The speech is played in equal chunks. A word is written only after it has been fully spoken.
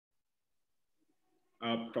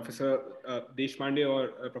Professor Deshpande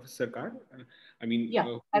or Professor Sircar. Yeah,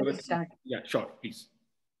 I will start. Yeah, sure, please.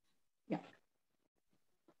 Yeah.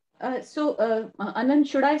 Anand,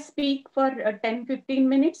 should I speak for 10-15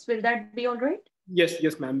 minutes? Will that be all right?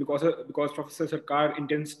 Yes, ma'am. Because Professor Sarkar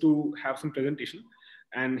intends to have some presentation,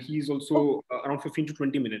 and he's Oh, also around 15 to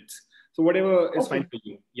 20 minutes. So whatever is fine okay. for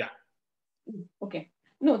you. Yeah. Okay.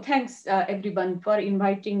 No, thanks everyone for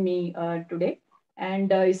inviting me today.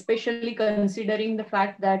 And especially considering the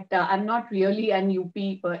fact that I'm not really an UP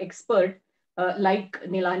expert like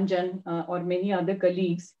Neelanjan or many other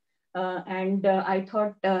colleagues. And I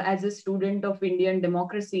thought as a student of Indian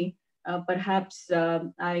democracy, perhaps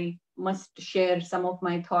I must share some of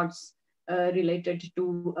my thoughts related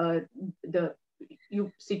to the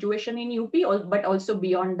situation in UP, but also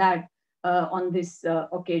beyond that on this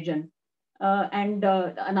occasion. And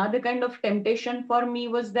another kind of temptation for me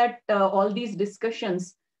was that all these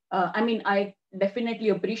discussions, I definitely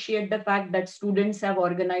appreciate the fact that students have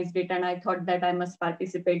organized it, and I thought that I must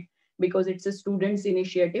participate because it's a students'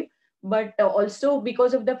 initiative. But also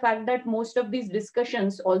because of the fact that most of these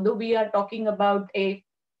discussions, although we are talking about a,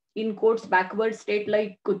 in quotes, backward state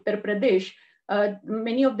like Uttar Pradesh,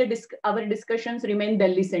 many of our discussions remain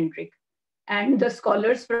Delhi centric, and the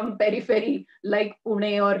scholars from periphery like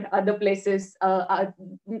Pune or other places are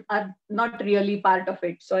not really part of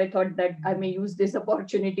it. So I thought that I may use this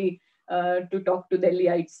opportunity to talk to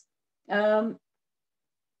Delhiites. Um,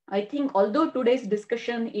 I think although today's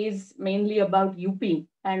discussion is mainly about UP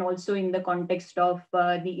and also in the context of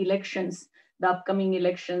the elections, the upcoming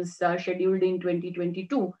elections scheduled in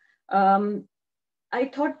 2022, um, I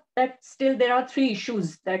thought that still there are three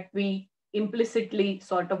issues that we implicitly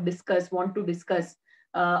sort of want to discuss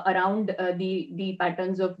around the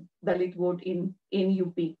patterns of Dalit vote in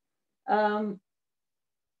UP. Um,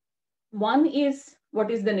 One is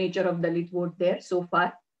what is the nature of Dalit vote there so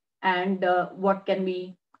far, and what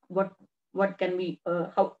what can we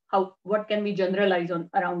how what can we generalize on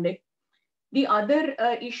around it. The other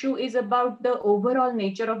issue is about the overall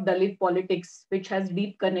nature of Dalit politics, which has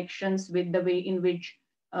deep connections with the way in which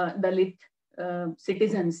Dalit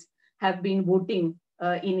citizens have been voting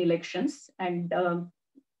in elections. And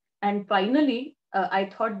finally, I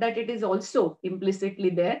thought that it is also implicitly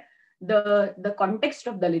there the context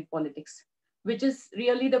of Dalit politics, which is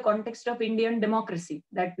really the context of Indian democracy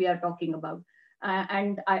that we are talking about.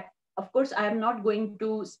 Of course, I am not going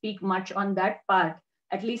to speak much on that part,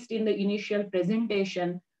 at least in the initial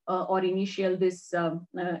presentation or initial this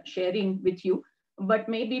sharing with you. But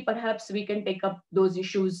maybe perhaps we can take up those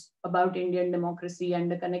issues about Indian democracy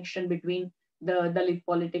and the connection between the Dalit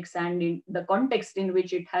politics and in the context in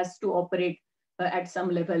which it has to operate at some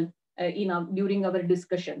level during our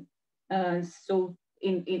discussion. So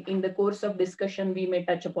in the course of discussion, we may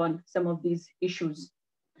touch upon some of these issues.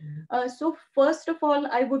 So first of all,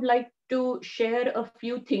 I would like to share a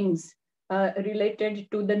few things related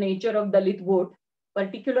to the nature of Dalit vote,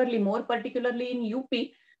 more particularly in UP,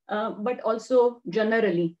 but also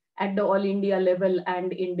generally at the All India level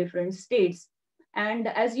and in different states. And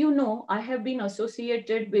as you know, I have been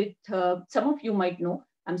associated with, some of you might know,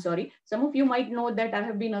 some of you might know that I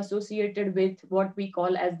have been associated with what we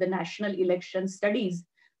call as the National Election Studies,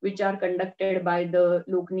 which are conducted by the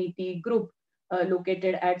Lokniti group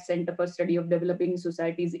located at Center for Study of Developing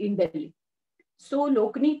Societies in Delhi. So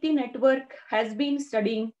Lokniti network has been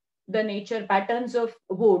studying the nature patterns of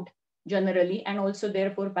vote generally, and also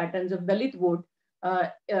therefore patterns of Dalit vote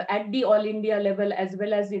at the All India level, as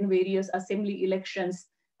well as in various assembly elections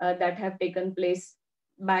that have taken place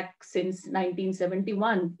back since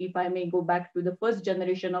 1971, if I may go back to the first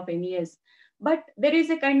generation of NES. But there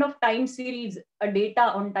is a kind of time series, a data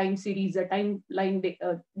on time series, a timeline,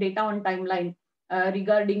 data on timeline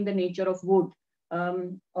regarding the nature of vote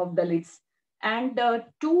of Dalits. And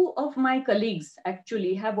two of my colleagues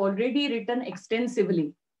actually have already written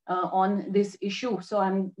extensively on this issue. So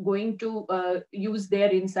I'm going to use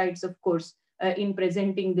their insights, of course, in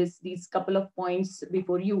presenting these couple of points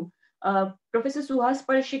before you. Professor Suhas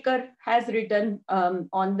Parshikar has written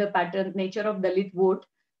on the nature of Dalit vote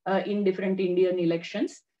in different Indian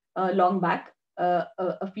elections long back,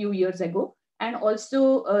 a few years ago. And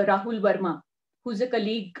also Rahul Verma, who's a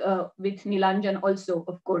colleague with Neelanjan also,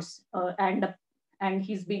 of course, and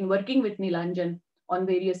he's been working with Neelanjan on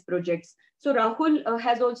various projects. So Rahul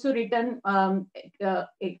has also written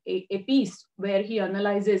a piece where he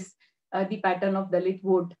analyzes the pattern of Dalit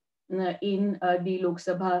vote in the Lok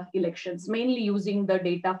Sabha elections, mainly using the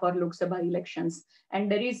data for Lok Sabha elections. And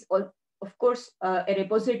there is, of course, a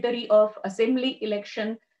repository of assembly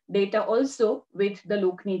election data also with the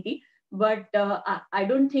Lokniti. but I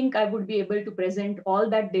don't think I would be able to present all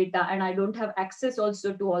that data, and I don't have access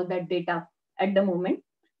also to all that data at the moment.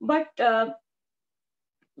 But uh,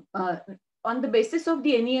 on the basis of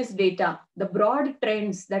the NES data, the broad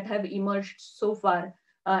trends that have emerged so far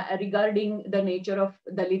regarding the nature of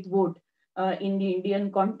Dalit vote in the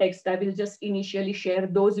Indian context, I will just initially share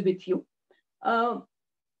those with you.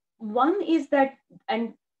 One is that,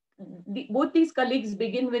 and both these colleagues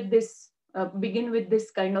begin with this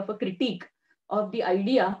kind of a critique of the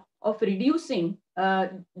idea of reducing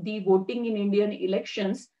the voting in Indian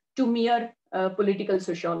elections to mere political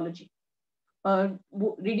sociology,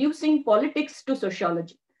 reducing politics to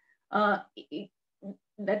sociology. Uh,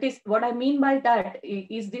 that is what I mean by that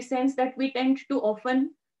is the sense that we tend to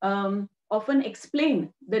often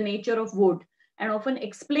explain the nature of vote and often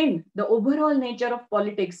explain the overall nature of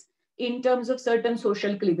politics in terms of certain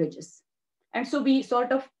social cleavages. And so we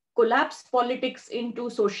sort of collapse politics into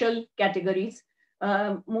social categories,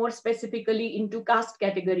 more specifically into caste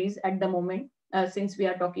categories at the moment, since we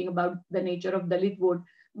are talking about the nature of Dalit vote.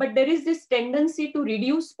 But there is this tendency to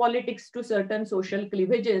reduce politics to certain social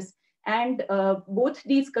cleavages, and both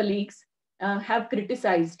these colleagues have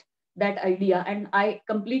criticized that idea. And I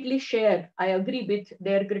completely share, I agree with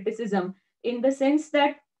their criticism in the sense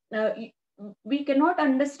that uh, we cannot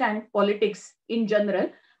understand politics in general,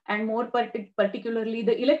 and more particularly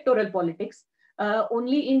the electoral politics,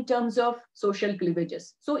 only in terms of social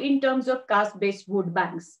cleavages. So in terms of caste-based vote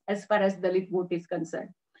banks, as far as Dalit vote is concerned.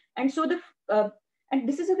 And so and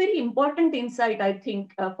this is a very important insight, I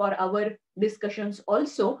think, for our discussions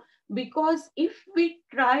also, because if we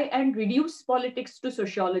try and reduce politics to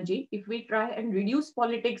sociology, if we try and reduce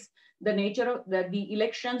politics, the nature of the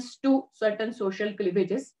elections to certain social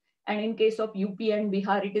cleavages, and in case of UP and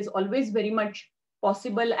Bihar, it is always very much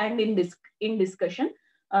possible and in discussion.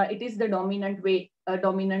 It is the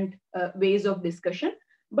dominant ways of discussion.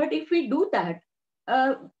 But if we do that,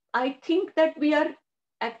 uh, I think that we are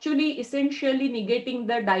actually essentially negating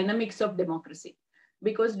the dynamics of democracy,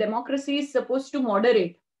 because democracy is supposed to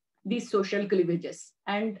moderate these social cleavages.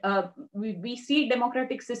 And we see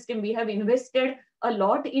democratic system, we have invested a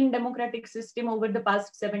lot in democratic system over the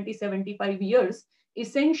past 70, 75 years,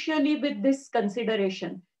 essentially with this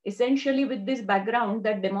consideration, essentially with this background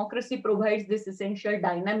that democracy provides this essential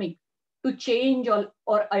dynamic to change or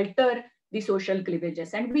alter the social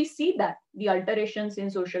cleavages. And we see that the alterations in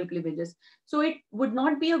social cleavages. So it would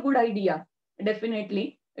not be a good idea,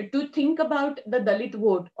 definitely, to think about the Dalit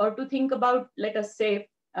vote, or to think about, let us say,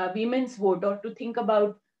 women's vote, or to think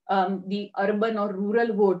about the urban or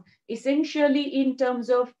rural vote, essentially in terms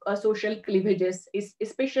of social cleavages,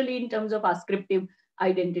 especially in terms of ascriptive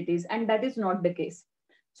identities. And that is not the case.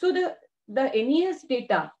 So the NES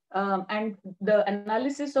data and the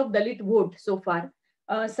analysis of Dalit vote so far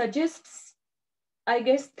suggests, I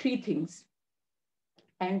guess, three things.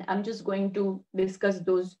 And I'm just going to discuss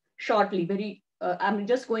those shortly. I'm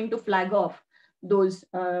just going to flag off those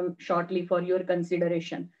shortly for your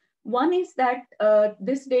consideration. One is that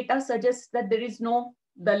this data suggests that there is no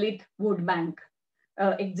Dalit vote bank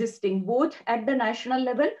existing, both at the national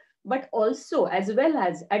level, but also as well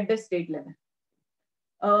as at the state level.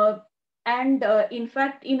 And in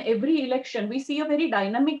fact, in every election, we see a very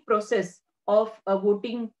dynamic process of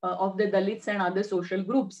voting of the Dalits and other social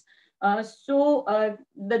groups. So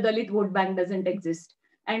the Dalit vote bank doesn't exist.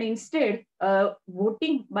 And instead,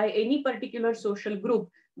 voting by any particular social group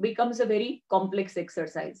becomes a very complex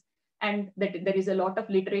exercise. And that there is a lot of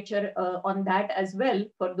literature on that as well,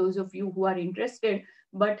 for those of you who are interested.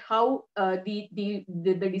 But how the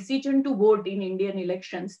decision to vote in Indian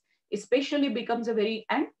elections especially becomes a very,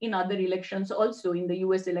 and in other elections also, in the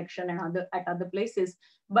US election and at other places,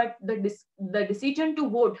 but the decision to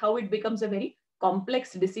vote, how it becomes a very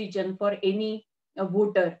complex decision for any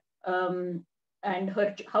voter, and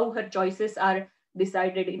how her choices are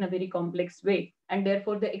decided in a very complex way. And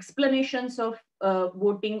therefore the explanations of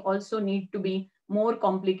voting also need to be more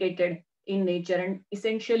complicated in nature and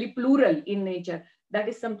essentially plural in nature. That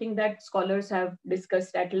is something that scholars have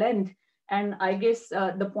discussed at length. And I guess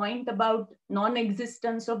the point about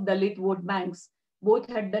non-existence of Dalit vote banks, both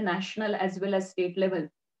at the national as well as state level,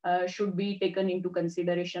 should be taken into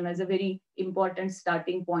consideration as a very important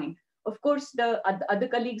starting point. Of course, the other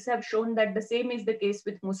colleagues have shown that the same is the case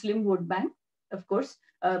with Muslim vote bank. Of course,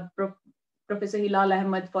 Professor Hilal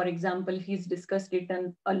Ahmed, for example, he's discussed it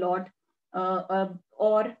a lot.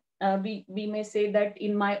 Or we may say that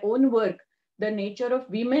in my own work, the nature of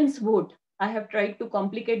women's vote, I have tried to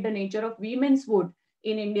complicate the nature of women's vote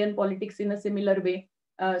in Indian politics in a similar way.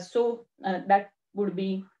 So that would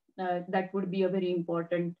be a very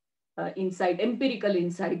important insight, empirical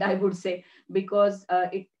insight, I would say, because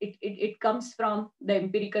it comes from the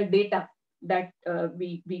empirical data that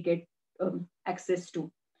we get access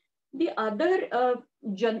to. The other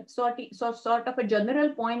sort of a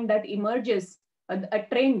general point that emerges, a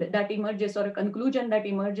trend that emerges, or a conclusion that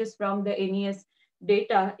emerges from the NES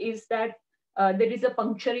data, is that there is a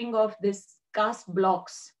puncturing of this caste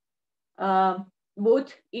blocks, uh,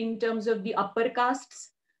 both in terms of the upper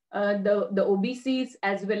castes, the OBCs,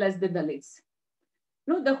 as well as the Dalits.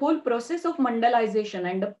 No, the whole process of mandalization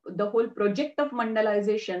and the whole project of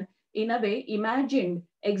mandalization, in a way, imagined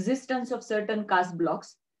existence of certain caste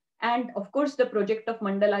blocks. And of course, the project of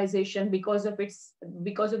mandalization, because of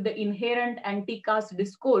the inherent anti-caste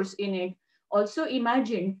discourse in it, also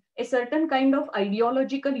imagined a certain kind of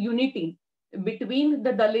ideological unity between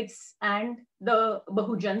the Dalits and the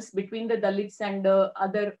Bahujans, between the Dalits and the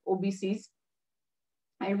other OBCs.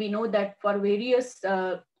 And we know that for various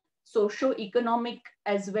socio-economic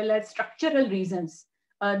as well as structural reasons,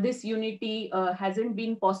 this unity hasn't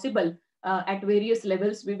been possible at various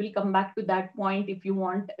levels. We will come back to that point if you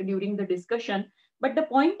want during the discussion. But the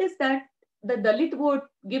point is that the Dalit vote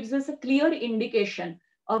gives us a clear indication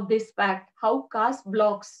of this fact, how caste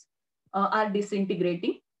blocks are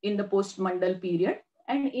disintegrating in the post-Mandal period.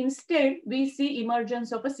 And instead, we see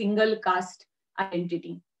emergence of a single caste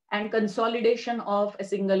identity and consolidation of a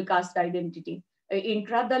single caste identity,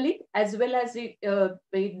 intra-Dalit, as well as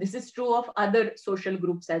this is true of other social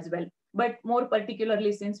groups as well. But more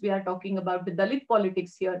particularly, since we are talking about the Dalit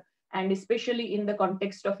politics here, and especially in the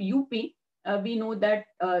context of UP, we know that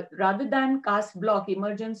rather than caste block,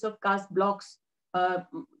 emergence of caste blocks, a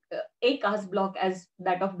caste block as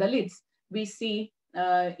that of Dalits, we see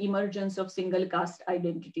emergence of single caste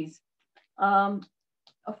identities.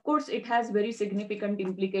 Of course, it has very significant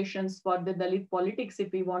implications for the Dalit politics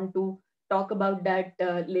if we want to talk about that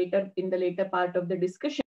later in the later part of the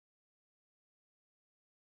discussion.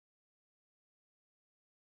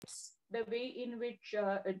 The way in which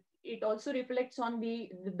it also reflects on the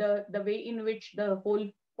way in which the whole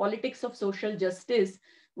politics of social justice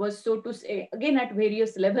was, so to say, again at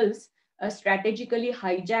various levels, strategically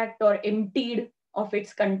hijacked or emptied of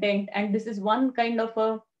its content. And this is one kind of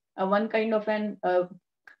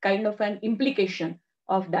an implication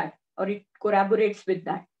of that, or it corroborates with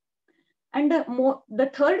that. And the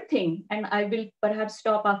third thing, and I will perhaps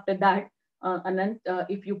stop after that, Anant,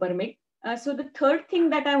 if you permit. So the third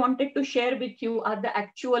thing that I wanted to share with you are the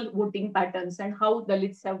actual voting patterns and how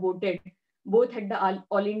Dalits have voted, both at the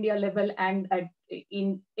all India level and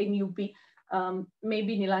in UP.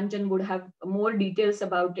 Maybe Neelanjan would have more details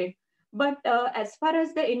about it. But as far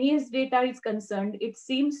as the NES data is concerned, it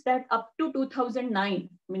seems that up to 2009,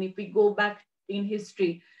 I mean, if we go back in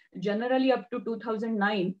history, generally up to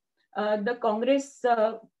 2009, the Congress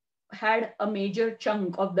had a major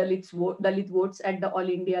chunk of Dalit votes at the all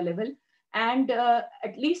India level. And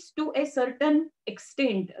at least to a certain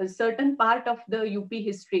extent, a certain part of the UP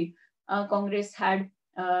history, Congress had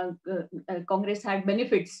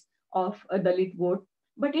benefits of a Dalit vote.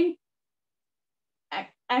 But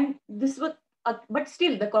but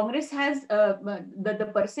still, the Congress has the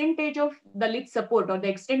percentage of Dalit support, or the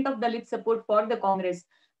extent of Dalit support for the Congress,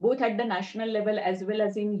 both at the national level as well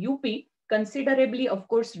as in UP, considerably, of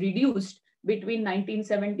course, reduced between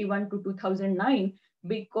 1971 to 2009,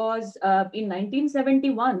 because in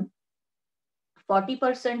 1971,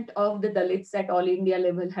 40% of the Dalits at all India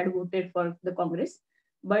level had voted for the Congress,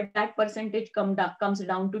 but that percentage comes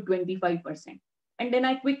down to 25%. And then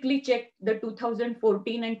I quickly checked the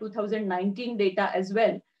 2014 and 2019 data as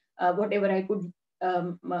well, whatever I could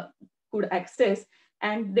access,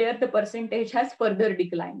 and there the percentage has further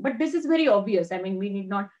declined. But this is very obvious. I mean, we need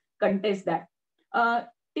not contest that.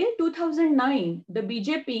 Till 2009, the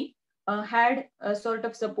BJP had a sort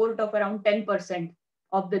of support of around 10%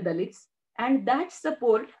 of the Dalits, and that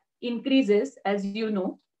support increases, as you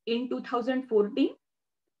know, in 2014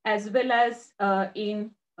 as well as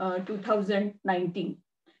in 2019.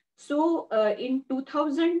 So in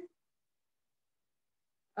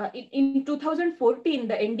 2014,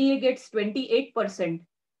 the NDA gets 28%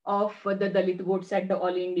 of the Dalit votes at the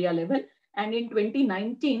all India level, and in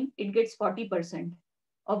 2019, it gets 40%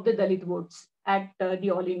 of the Dalit votes at the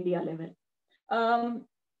all India level.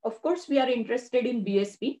 Of course, we are interested in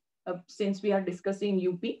BSP since we are discussing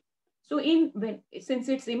UP. So since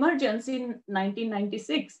its emergence in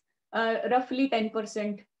 1996, roughly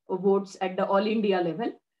 10% votes at the all India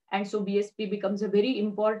level. And so BSP becomes a very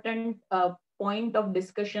important point of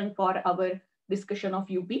discussion for our discussion of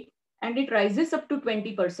UP. And it rises up to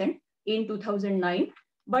 20% in 2009.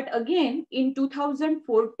 But again, in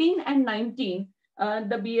 2014 and 19,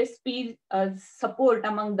 the BSP support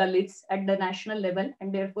among Dalits at the national level,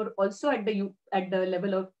 and therefore also at the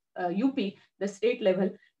level of UP, the state level,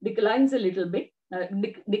 declines a little bit,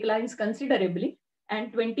 declines considerably.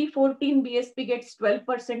 And 2014 BSP gets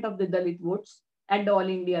 12% of the Dalit votes at the All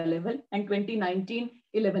India level, and 2019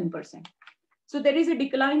 11%. So there is a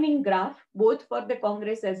declining graph both for the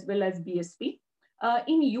Congress as well as BSP.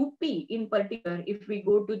 In UP in particular, if we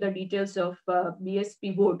go to the details of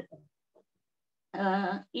BSP vote,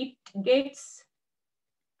 it gets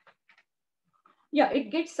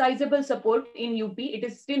sizable support in UP. It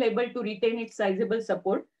is still able to retain its sizable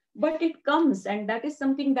support, but it comes, and that is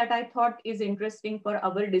something that I thought is interesting for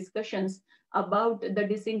our discussions about the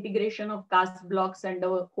disintegration of caste blocks and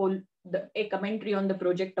a commentary on the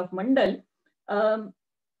project of Mandal.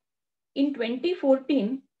 In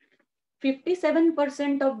 2014,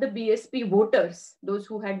 57% of the BSP voters, those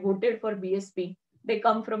who had voted for BSP, they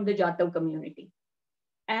come from the Jatav community.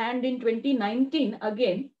 And in 2019,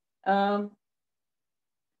 again,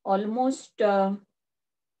 almost,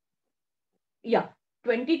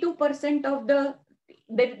 22% of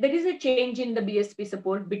there is a change in the BSP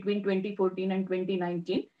support between 2014 and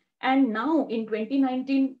 2019. And now in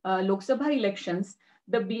 2019 Lok Sabha elections,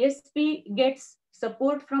 the BSP gets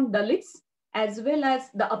support from Dalits as well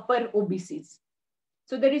as the upper OBCs.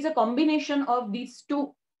 So there is a combination of these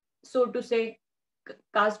two, so to say,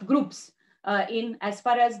 caste groups in as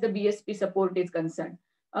far as the BSP support is concerned.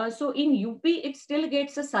 So in UP, it still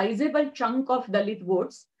gets a sizable chunk of Dalit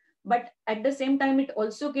votes, but at the same time, it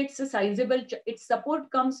also gets a sizable, its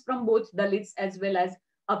support comes from both Dalits as well as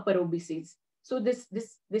upper OBCs. So this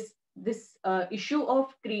issue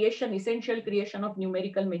of essential creation of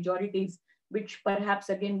numerical majorities, which perhaps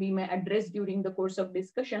again we may address during the course of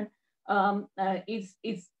discussion,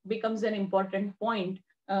 becomes an important point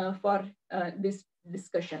for this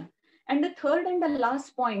discussion. And the third and the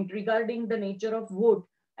last point regarding the nature of vote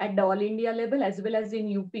at the All India level as well as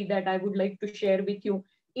in UP that I would like to share with you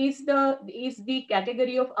is the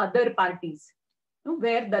category of other parties,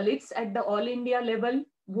 where Dalits at the All India level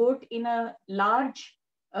vote in a large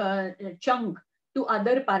chunk to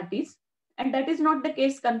other parties. And that is not the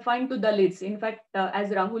case confined to Dalits. In fact, as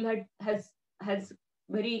Rahul has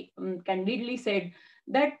very candidly said,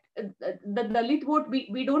 that the Dalit vote,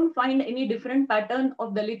 we don't find any different pattern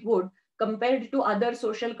of Dalit vote compared to other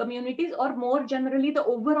social communities, or more generally, the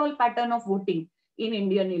overall pattern of voting in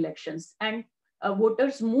Indian elections. And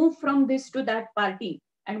voters move from this to that party,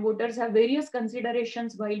 and voters have various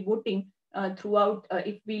considerations while voting throughout,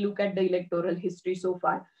 if we look at the electoral history so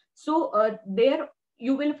far. So there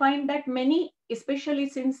you will find that many, especially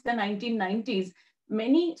since the 1990s,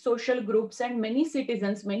 many social groups and many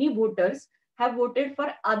citizens, many voters have voted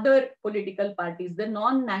for other political parties, the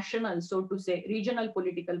non-national, so to say, regional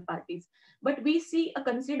political parties. But we see a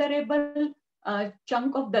considerable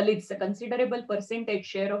chunk of Dalits, a considerable percentage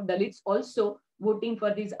share of Dalits also voting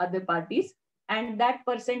for these other parties. And that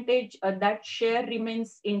percentage, that share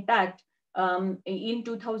remains intact in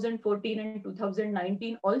 2014 and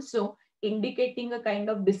 2019 also, indicating a kind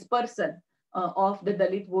of dispersal of the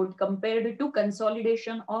Dalit vote compared to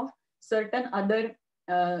consolidation of certain other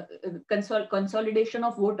consolidation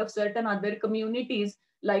of vote of certain other communities,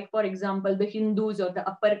 like for example the Hindus or the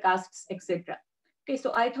upper castes, etc. Okay,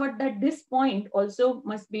 so I thought that this point also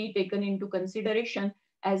must be taken into consideration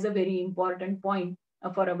as a very important point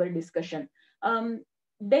for our discussion.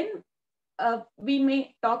 Then we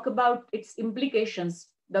may talk about its implications,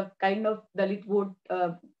 the kind of Dalit vote,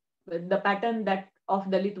 the pattern of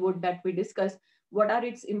Dalit vote that we discussed. What are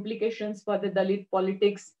its implications for the Dalit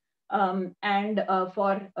politics and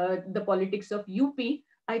for the politics of UP?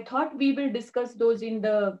 I thought we will discuss those in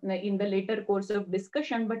the later course of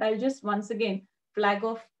discussion, but I'll just once again flag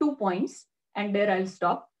off 2 points, and there I'll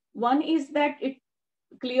stop. One is that it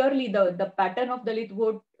clearly the pattern of Dalit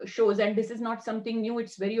vote shows, and this is not something new,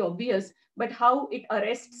 it's very obvious, but how it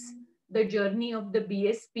arrests the journey of the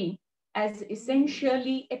BSP as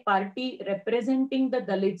essentially a party representing the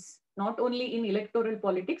Dalits, not only in electoral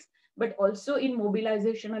politics, but also in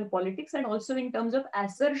mobilizational politics, and also in terms of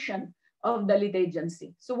assertion of Dalit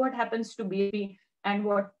agency. So what happens to BSP and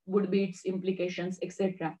what would be its implications,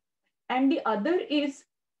 etc. And the other is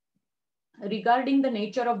regarding the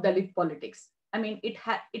nature of Dalit politics. I mean, it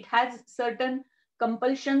has certain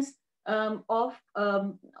compulsions of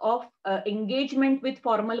engagement with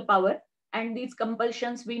formal power, and these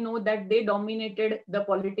compulsions, we know that they dominated the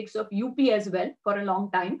politics of UP as well for a long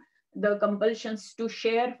time. The compulsions to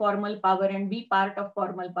share formal power and be part of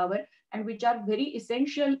formal power, and which are very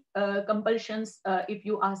essential compulsions, if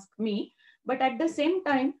you ask me. But at the same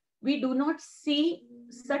time, we do not see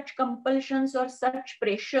such compulsions or such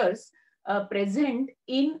pressures present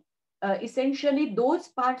in essentially those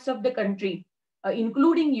parts of the country,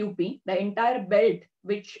 including UP, the entire belt,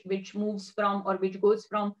 which moves from or which goes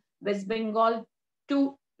from West Bengal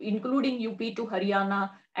to including UP to Haryana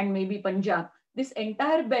and maybe Punjab. This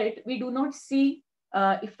entire belt, we do not see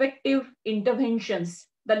effective interventions,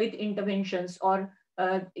 Dalit interventions, or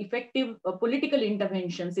effective political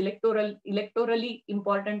interventions, electorally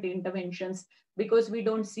important interventions, because we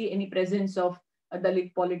don't see any presence of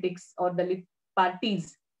Dalit politics or Dalit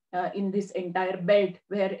parties in this entire belt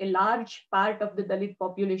where a large part of the Dalit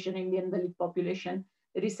population, Indian Dalit population,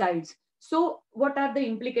 resides. So what are the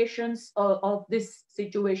implications of this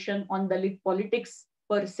situation on Dalit politics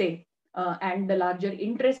per se and the larger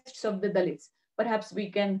interests of the Dalits? Perhaps we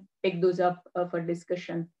can take those up for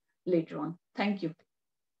discussion later on. Thank you.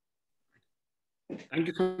 Thank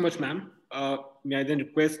you so much, ma'am. May I then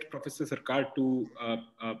request Professor Sircar to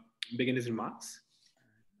begin his remarks?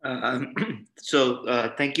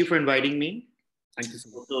 Thank you for inviting me. Thank you so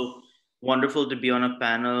much. Also, wonderful to be on a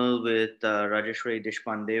panel with Rajeshwari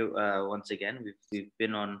Deshpande once again. We've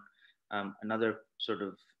been on another sort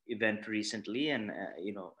of event recently, and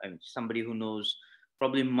I'm somebody who knows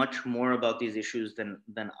probably much more about these issues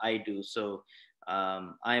than I do. So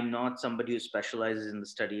I am not somebody who specializes in the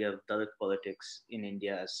study of Dalit politics in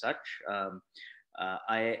India as such.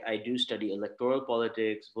 I do study electoral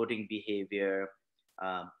politics, voting behavior,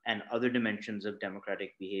 and other dimensions of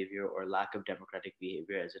democratic behavior or lack of democratic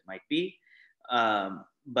behavior, as it might be.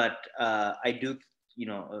 But I do,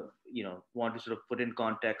 want to sort of put in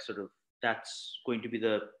context, sort of that's going to be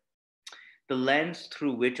the lens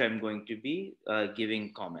through which I'm going to be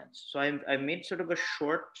giving comments. So I made sort of a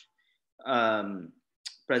short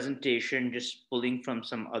presentation, just pulling from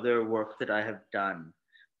some other work that I have done.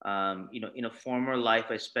 In a former life,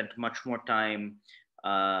 I spent much more time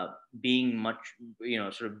being much,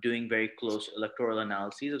 sort of doing very close electoral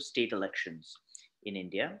analyses of state elections in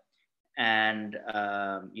India. And,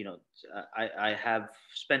 I have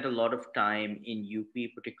spent a lot of time in UP,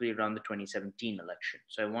 particularly around the 2017 election.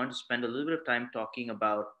 So I want to spend a little bit of time talking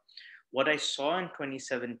about what I saw in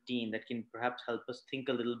 2017 that can perhaps help us think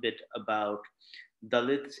a little bit about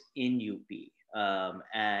Dalits in UP,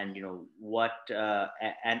 and what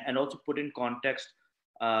and also put in context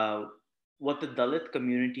what the Dalit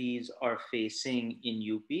communities are facing in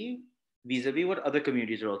UP vis-a-vis what other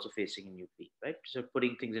communities are also facing in UP, right? So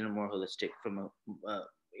putting things in a more holistic, from a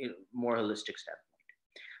more holistic standpoint.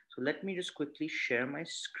 So let me just quickly share my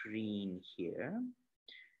screen here.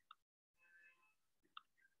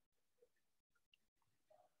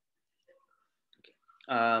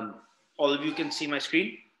 Okay. All of you can see my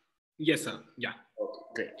screen? Yes, sir. Yeah. Okay,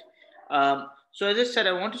 great. So as I said,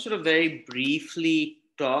 I want to sort of very briefly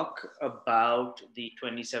talk about the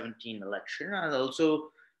 2017 election. And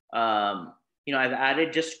also, I've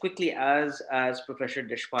added just quickly as Professor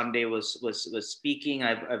Deshpande was speaking,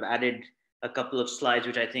 I've added a couple of slides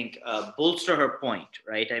which I think bolster her point,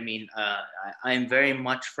 right? I mean, I'm very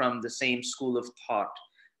much from the same school of thought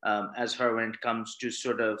as her when it comes to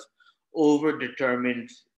sort of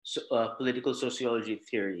overdetermined political sociology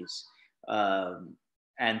theories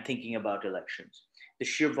and thinking about elections. The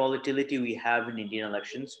sheer volatility we have in Indian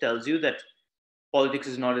elections tells you that politics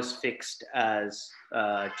is not as fixed as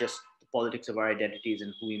just the politics of our identities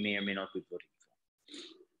and who we may or may not be voting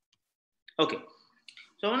for. Okay,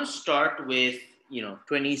 so I want to start with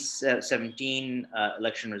 2017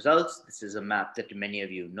 election results. This is a map that many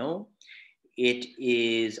of you know. It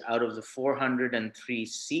is out of the 403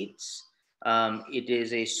 seats. It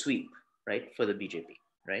is a sweep, right, for the BJP,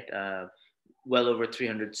 right? Well over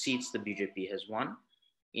 300 seats the BJP has won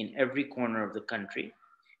in every corner of the country.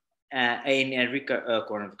 In every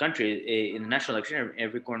corner of the country, in the national election,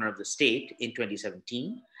 every corner of the state in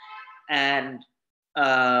 2017. And,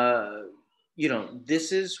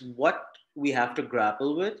 this is what we have to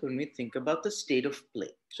grapple with when we think about the state of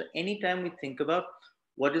play. So anytime we think about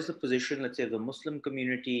what is the position, let's say, of the Muslim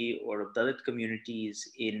community or of Dalit communities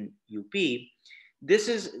in UP, this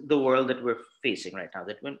is the world that we're facing right now.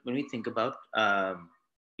 That when we think about,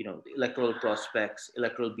 electoral prospects,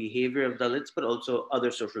 electoral behavior of Dalits, but also other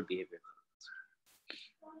social behavior.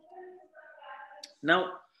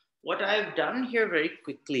 Now, what I've done here very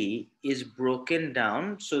quickly is broken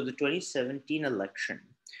down. So the 2017 election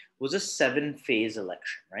was a 7-phase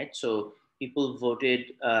election, right? So people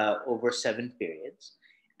voted over 7 periods.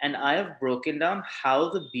 And I have broken down how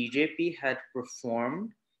the BJP had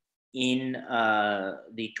performed in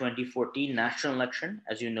the 2014 national election.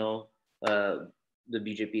 As you know, the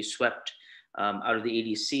BJP swept Out of the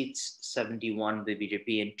 80 seats, 71 by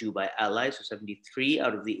BJP and 2 by allies. So 73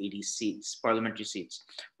 out of the 80 seats, parliamentary seats,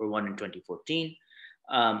 were won in 2014.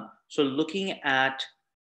 So looking at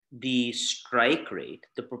the strike rate,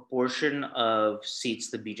 the proportion of seats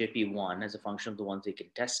the BJP won as a function of the ones they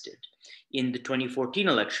contested in the 2014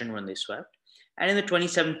 election when they swept, and in the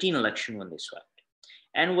 2017 election when they swept.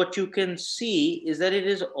 And what you can see is that it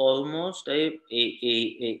is almost a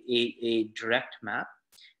direct map.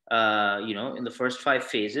 In the first 5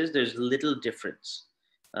 phases, there's little difference.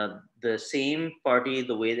 The same party,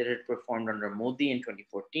 the way that it performed under Modi in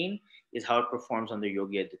 2014 is how it performs under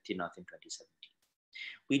Yogi Adityanath in 2017.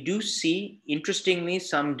 We do see, interestingly,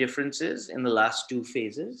 some differences in the last 2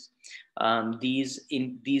 phases.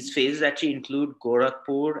 These phases actually include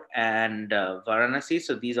Gorakhpur and Varanasi.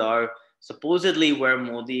 So these are supposedly where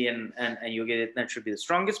Modi and Yogi Adityanath should be the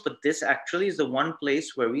strongest, but this actually is the one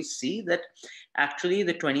place where we see that actually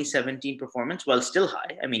the 2017 performance, while still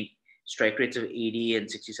high, I mean, strike rates of 80 and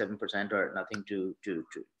 67% are nothing to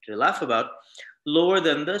laugh about, lower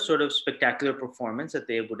than the sort of spectacular performance that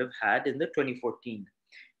they would have had in the 2014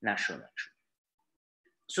 national election.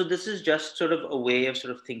 So this is just sort of a way of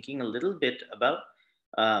sort of thinking a little bit about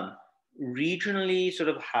regionally sort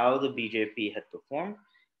of how the BJP had performed,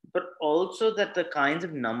 but also that the kinds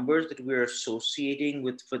of numbers that we're associating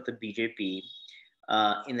with for the BJP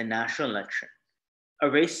in the national election are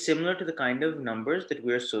very similar to the kind of numbers that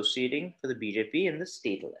we're associating for the BJP in the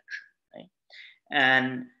state election, right?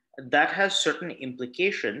 And that has certain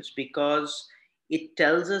implications because it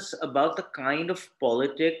tells us about the kind of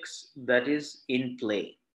politics that is in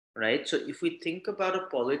play, right? So if we think about a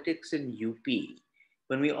politics in UP,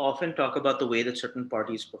 when we often talk about the way that certain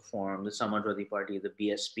parties perform, the Samajwadi Party, the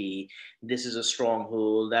BSP, this is a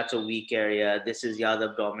stronghold, that's a weak area, this is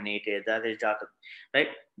Yadav dominated, that is Jatav, right?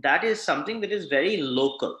 That is something that is very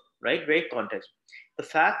local, right? Very context. The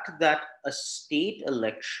fact that a state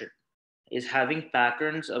election is having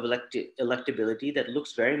patterns of electability that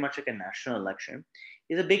looks very much like a national election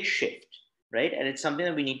is a big shift, right? And it's something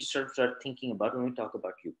that we need to sort of start thinking about when we talk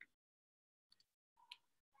about UP.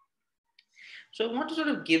 So I want to sort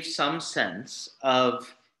of give some sense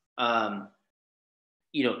of, sort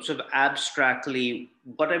of abstractly,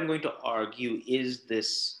 what I'm going to argue is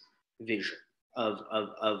this vision of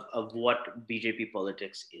what BJP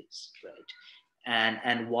politics is, right?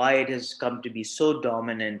 And why it has come to be so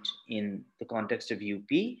dominant in the context of UP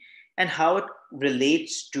and how it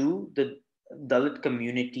relates to the Dalit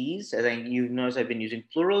communities. As you notice, I've been using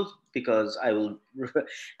plurals because I will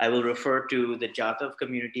refer to the Jatav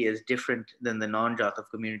community as different than the non-Jatav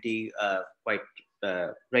community quite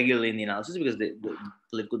regularly in the analysis because the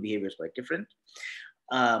political behavior is quite different.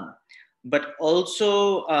 But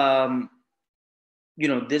also,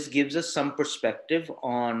 this gives us some perspective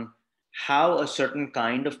on how a certain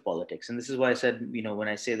kind of politics, and this is why I said, when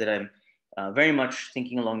I say that I'm very much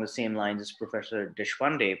thinking along the same lines as Professor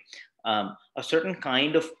Deshpande, a certain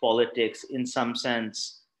kind of politics, in some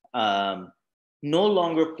sense, no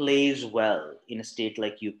longer plays well in a state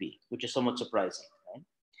like UP, which is somewhat surprising. Right?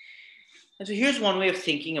 And so here's one way of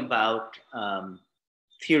thinking about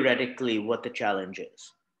theoretically what the challenge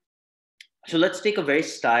is. So let's take a very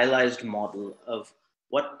stylized model of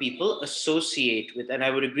what people associate with, and I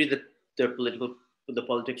would agree that the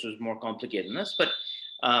politics was more complicated than this, but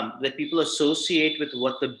that people associate with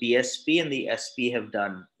what the BSP and the SP have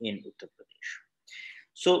done in Uttar Pradesh.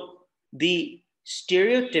 So the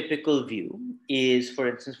stereotypical view is, for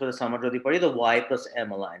instance, for the Samajwadi Party, the Y plus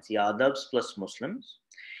M alliance, Yadavs plus Muslims.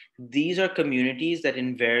 These are communities that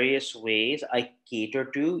in various ways I cater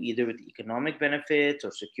to, either with economic benefits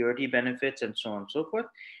or security benefits and so on and so forth.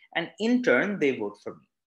 And in turn, they vote for me,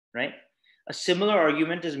 right? A similar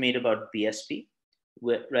argument is made about BSP,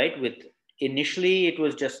 right? Initially, it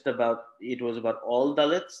was about all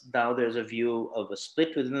Dalits. Now there's a view of a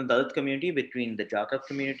split within the Dalit community between the Jatav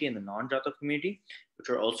community and the non-Jatav community, which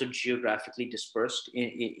are also geographically dispersed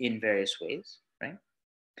in various ways, right?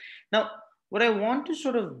 Now, what I want to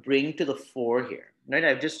sort of bring to the fore here,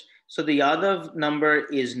 right? So the Yadav number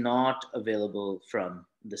is not available from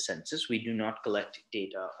the census. We do not collect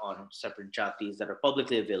data on separate jatis that are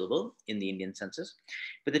publicly available in the Indian census.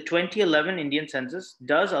 But the 2011 Indian census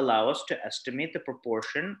does allow us to estimate the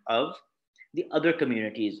proportion of the other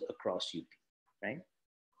communities across UP, right?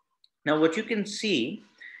 Now, what you can see,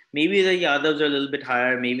 maybe the Yadavs are a little bit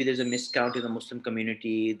higher, maybe there's a miscount in the Muslim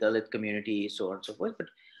community, Dalit community, so on and so forth. But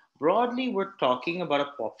broadly, we're talking about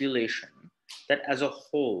a population that as a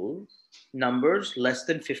whole numbers less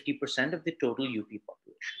than 50% of the total UP population.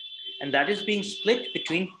 And that is being split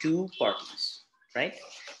between 2 parties, right?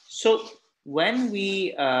 So when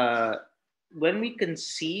we when we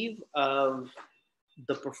conceive of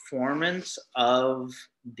the performance of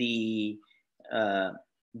the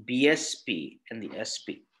BSP and the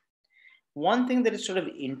SP, one thing that is sort of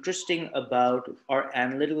interesting about our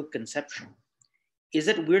analytical conception is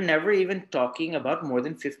that we're never even talking about more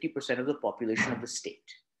than 50% of the population of the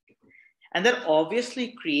state. And that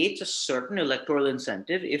obviously creates a certain electoral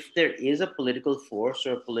incentive if there is a political force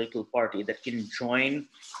or a political party that can join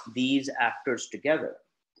these actors together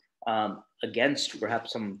against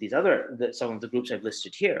perhaps some of these some of the groups I've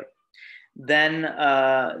listed here. Then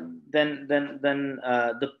the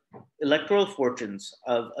electoral fortunes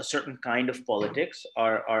of a certain kind of politics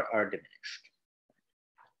are diminished.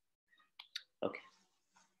 Okay.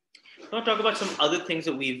 I want to talk about some other things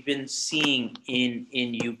that we've been seeing in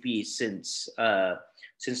UP since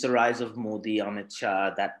the rise of Modi, Amit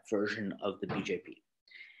Shah, that version of the BJP.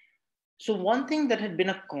 So one thing that had been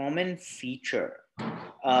a common feature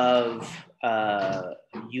of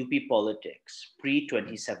UP politics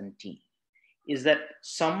pre-2017 is that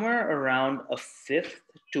somewhere around a fifth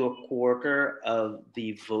to a quarter of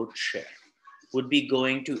the vote share would be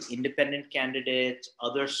going to independent candidates,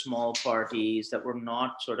 other small parties that were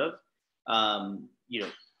not sort of,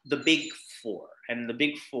 the big four. And the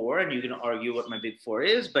big four, and you can argue what my big four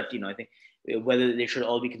is, but I think whether they should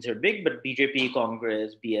all be considered big, but BJP,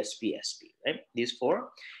 Congress, BSP, SP, right? These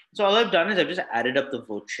four. So all I've done is I've just added up the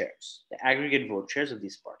vote shares, the aggregate vote shares of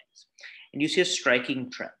these parties. And you see a striking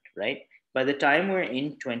trend, right? By the time we're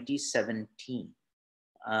in 2017,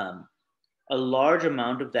 a large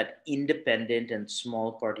amount of that independent and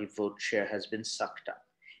small party vote share has been sucked up.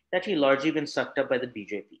 It's actually largely been sucked up by the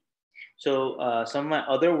BJP. So some of my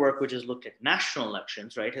other work, which has looked at national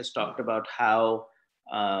elections, right, has talked about how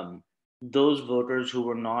those voters who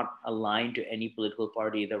were not aligned to any political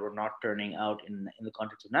party, that were not turning out in the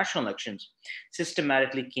context of national elections,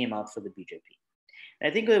 systematically came out for the BJP. And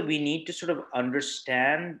I think that we need to sort of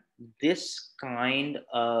understand this kind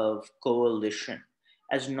of coalition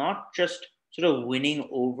as not just sort of winning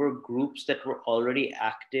over groups that were already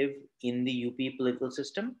active in the UP political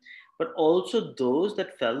system, but also those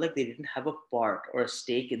that felt like they didn't have a part or a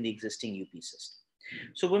stake in the existing UP system.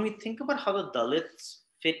 So when we think about how the Dalits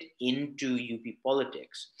fit into UP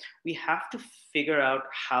politics, we have to figure out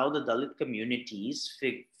how the Dalit communities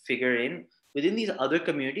figure in within these other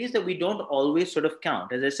communities that we don't always sort of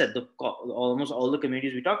count. As I said, almost all the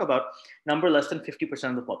communities we talk about number less than 50%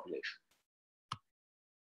 of the population.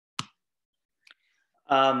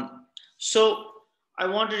 So I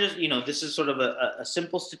want to just, this is sort of a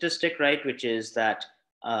simple statistic, right? Which is that,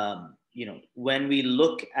 when we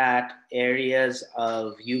look at areas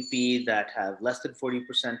of UP that have less than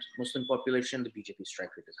 40% Muslim population, the BJP strike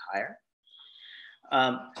rate is higher.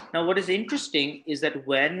 Now, what is interesting is that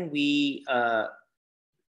when we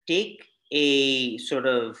take a sort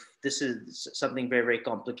of, this is something very, very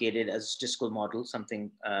complicated as a statistical model,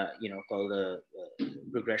 something, called a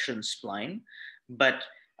regression spline. But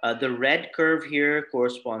the red curve here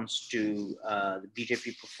corresponds to the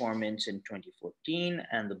BJP performance in 2014,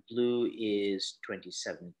 and the blue is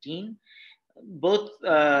 2017. Both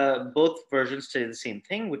versions say the same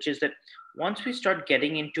thing, which is that once we start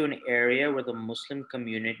getting into an area where the Muslim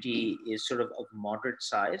community is sort of moderate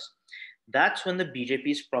size, that's when the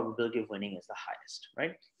BJP's probability of winning is the highest,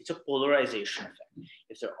 right? It's a polarization effect.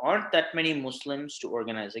 If there aren't that many Muslims to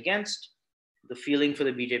organize against, the feeling for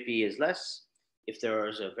the BJP is less. If there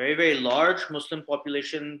is a very, very large Muslim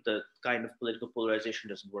population, the kind of political polarization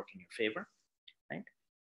doesn't work in your favor, right?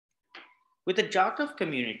 With the Jataf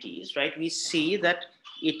communities, right, we see that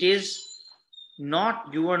it is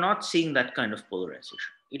not, you are not seeing that kind of polarization.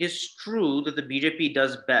 It is true that the BJP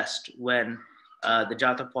does best when the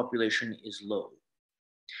Jataf population is low,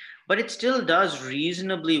 but it still does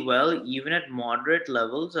reasonably well even at moderate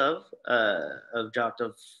levels of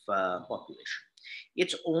Jataf population.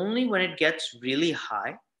 It's only when it gets really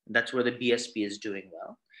high, that's where the BSP is doing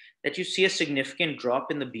well, that you see a significant drop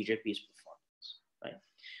in the BJP's performance, right?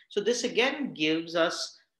 So this again gives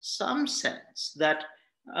us some sense that,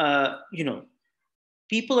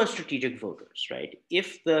 people are strategic voters, right?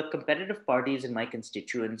 If the competitive parties in my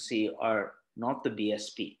constituency are not the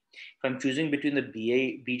BSP, if I'm choosing between the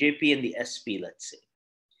BJP and the SP, let's say,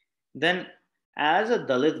 then as a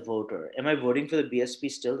Dalit voter, am I voting for the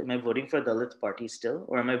BSP still? Am I voting for a Dalit party still?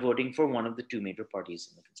 Or am I voting for one of the two major parties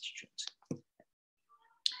in the constituency?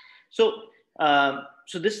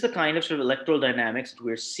 So this is the kind of sort of electoral dynamics that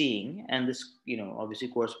we're seeing. And this, obviously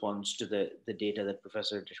corresponds to the data that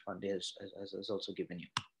Professor Deshpande has also given you.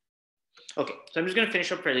 Okay, so I'm just going to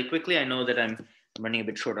finish up fairly quickly. I know that I'm running a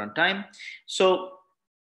bit short on time. So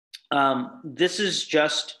this is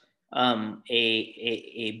just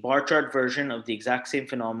a bar chart version of the exact same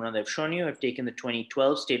phenomenon that I've shown you. I've taken the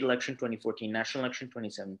 2012 state election, 2014 national election,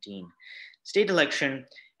 2017 state election,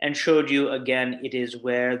 and showed you again, it is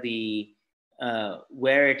where it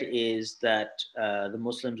is that the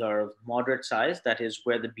Muslims are of moderate size, that is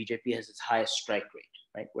where the BJP has its highest strike rate,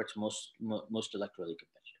 right, where it's most electorally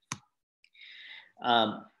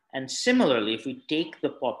competitive. And similarly, if we take the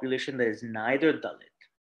population that is neither Dalit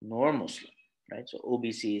nor Muslim, right, so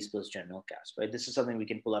OBCs plus general caste, right, this is something we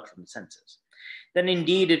can pull out from the census, then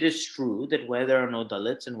indeed it is true that where there are no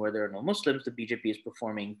Dalits and where there are no Muslims, the BJP is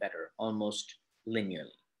performing better, almost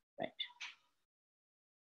linearly, right?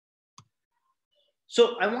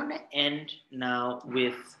 So I want to end now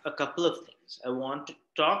with a couple of things. I want to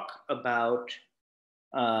talk about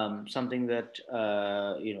something that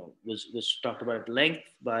was talked about at length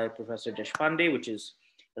by Professor Deshpande, which is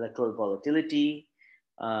electoral volatility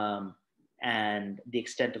and the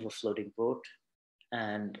extent of a floating vote.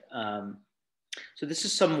 And so this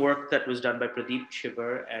is some work that was done by Pradeep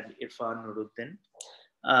Chibar and Irfan Nuruddin.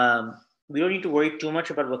 We don't need to worry too much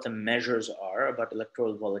about what the measures are about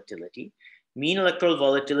electoral volatility. Mean electoral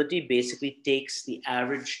volatility basically takes the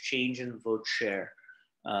average change in vote share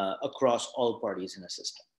across all parties in a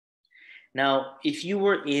system. Now, if you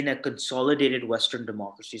were in a consolidated Western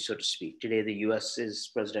democracy, so to speak, today the US's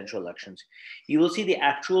presidential elections, you will see the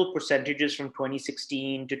actual percentages from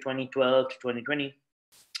 2016 to 2012 to 2020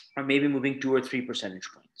 are maybe moving 2 or 3 percentage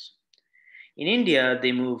points. In India,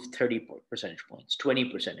 they move 30 percentage points, 20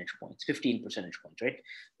 percentage points, 15 percentage points, right?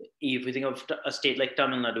 If we think of a state like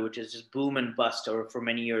Tamil Nadu, which is just boom and bust, or for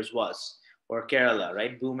many years was, or Kerala,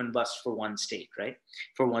 right? Boom and bust for one state, right?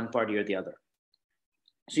 For one party or the other.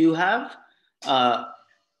 So you have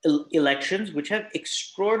elections which have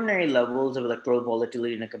extraordinary levels of electoral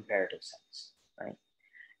volatility in a comparative sense, right?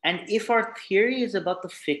 And if our theory is about the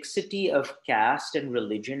fixity of caste and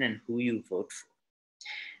religion and who you vote for,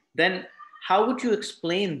 then how would you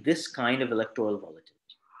explain this kind of electoral volatility,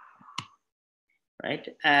 right?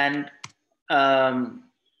 And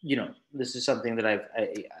this is something that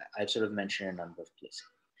I've sort of mentioned in a number of places.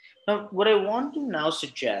 Now, what I want to now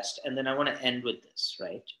suggest, and then I want to end with this,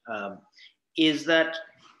 right, is that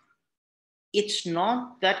it's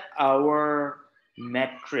not that our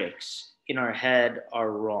metrics in our head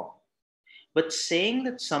are wrong. But saying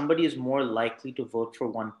that somebody is more likely to vote for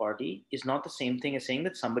one party is not the same thing as saying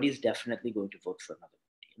that somebody is definitely going to vote for another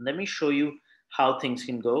party. And let me show you how things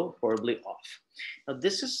can go horribly off. Now,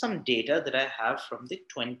 this is some data that I have from the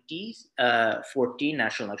 2014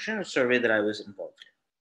 national election, a survey that I was involved in.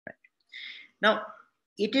 Right. Now,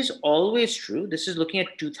 it is always true. This is looking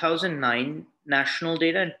at 2009 national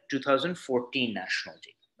data and 2014 national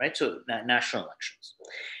data, right? So national elections.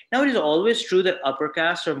 Now, it is always true that upper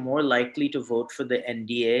castes are more likely to vote for the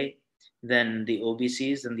NDA than the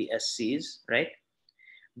OBCs, than the SCs, right?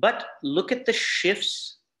 But look at the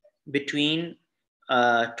shifts between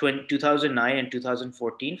 2009 and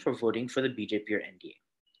 2014 for voting for the BJP or NDA,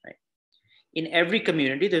 right? In every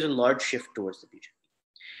community, there's a large shift towards the BJP.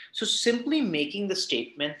 So simply making the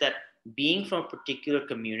statement that being from a particular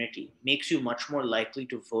community makes you much more likely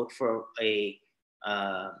to vote for a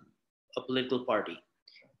political party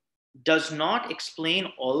does not explain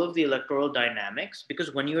all of the electoral dynamics,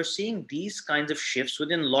 because when you're seeing these kinds of shifts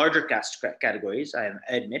within larger caste categories, I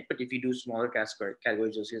admit, but if you do smaller caste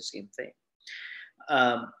categories, you'll see the same thing.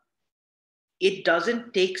 It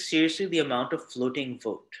doesn't take seriously the amount of floating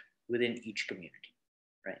vote within each community,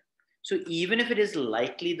 right? So even if it is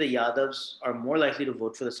likely the Yadavs are more likely to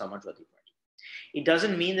vote for the Samajwadi Party, it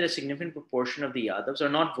doesn't mean that a significant proportion of the Yadavs are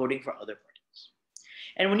not voting for other parties.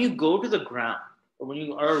 And when you go to the ground, or when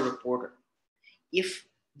you are a reporter, if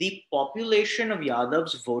the population of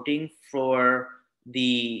Yadavs voting for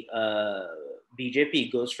the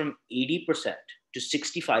BJP goes from 80% to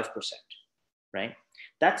 65%, right?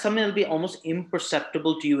 That's something that'll be almost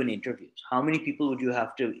imperceptible to you in interviews. How many people would you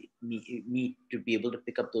have to meet to be able to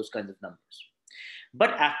pick up those kinds of numbers?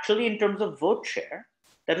 But actually, in terms of vote share,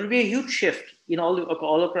 that will be a huge shift in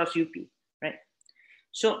all across UP, right?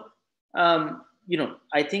 So,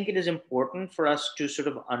 I think it is important for us to sort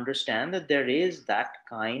of understand that there is that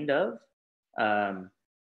kind of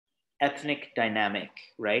ethnic dynamic,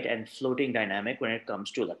 right, and floating dynamic when it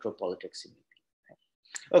comes to electoral politics in UP. Right?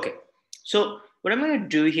 Okay, so what I'm going to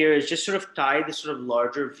do here is just sort of tie this sort of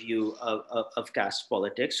larger view of caste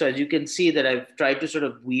politics. So as you can see that I've tried to sort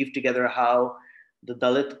of weave together how the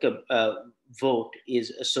Dalit vote is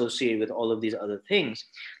associated with all of these other things.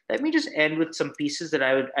 Let me just end with some pieces that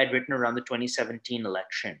I'd written around the 2017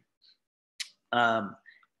 election.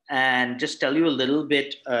 and just tell you a little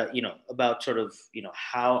bit, about sort of,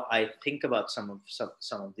 how I think about some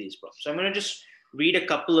of these problems. So I'm going to just read a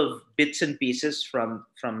couple of bits and pieces from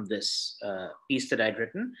this piece that I'd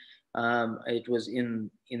written. It was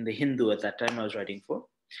in the Hindu at that time I was writing for.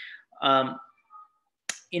 Um,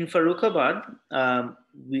 in Farrukhabad,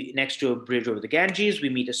 next to a bridge over the Ganges, we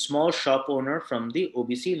meet a small shop owner from the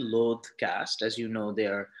OBC Lodh caste. As you know,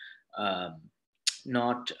 they're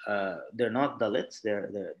not Dalits,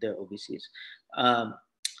 they're OBCs,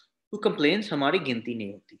 who complains, "Hamari ginti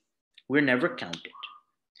nahi hoti. We're never counted,"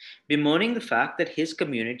 bemoaning the fact that his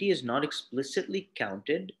community is not explicitly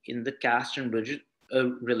counted in the caste and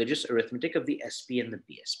religious arithmetic of the SP and the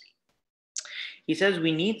BSP. He says,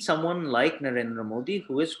 "We need someone like Narendra Modi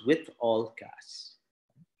who is with all castes."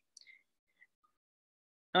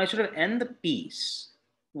 Now, I sort of end the piece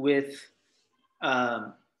with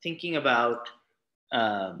thinking about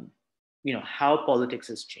how politics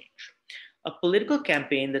has changed. A political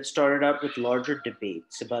campaign that started out with larger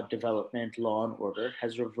debates about development, law, and order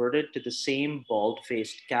has reverted to the same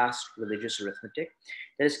bald-faced caste religious arithmetic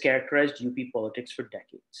that has characterized UP politics for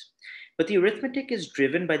decades. But the arithmetic is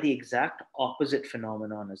driven by the exact opposite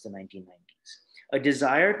phenomenon as the 1990s, a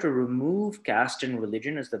desire to remove caste and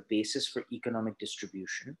religion as the basis for economic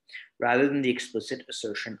distribution, rather than the explicit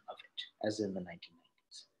assertion of it, as in the 1990s.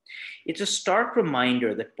 It's a stark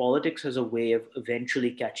reminder that politics has a way of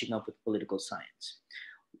eventually catching up with political science.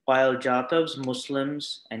 While Jatavs,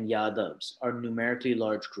 Muslims, and Yadavs are numerically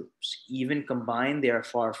large groups, even combined, they are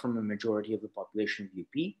far from a majority of the population of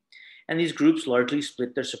UP, and these groups largely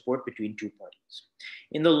split their support between two parties.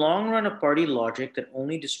 In the long run, a party logic that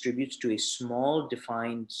only distributes to a small,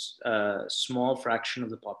 defined, small fraction of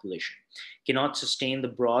the population cannot sustain the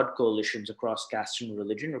broad coalitions across caste and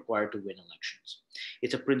religion required to win elections.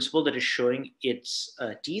 It's a principle that is showing its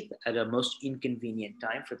teeth at a most inconvenient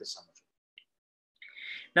time for the sum of it.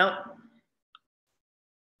 Now,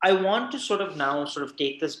 I want to sort of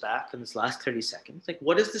take this back in this last 30 seconds. Like,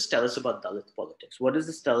 what does this tell us about Dalit politics? What does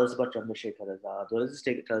this tell us about Chandrasekhar Azad? What does this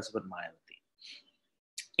tell us about Mayawati?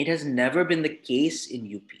 It has never been the case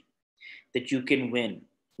in UP that you can win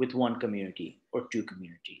with one community or two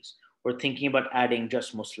communities, or thinking about adding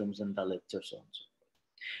just Muslims and Dalits or so on and so forth.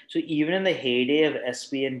 So even in the heyday of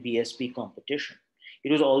SP and BSP competition,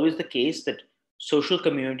 it was always the case that social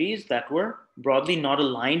communities that were broadly not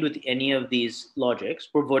aligned with any of these logics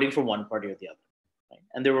were voting for one party or the other. Right?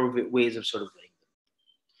 And there were ways of sort of winning them.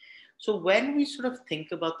 So when we sort of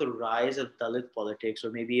think about the rise of Dalit politics, or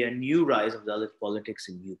maybe a new rise of Dalit politics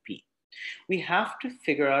in UP, we have to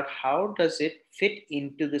figure out how does it fit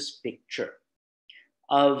into this picture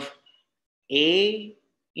of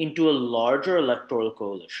into a larger electoral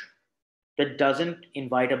coalition that doesn't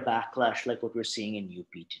invite a backlash like what we're seeing in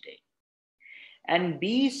UP today. And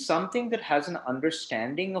B, something that has an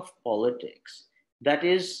understanding of politics that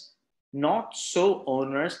is not so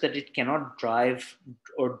onerous that it cannot drive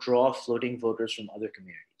or draw floating voters from other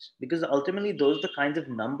communities. Because ultimately, those are the kinds of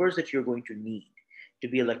numbers that you're going to need to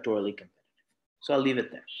be electorally competitive. So I'll leave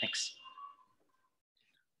it there. Thanks.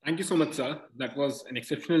 Thank you so much, sir. That was an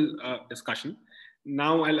exceptional discussion.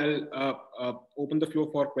 Now I'll open the floor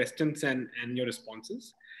for questions and your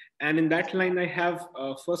responses. And in that line, I have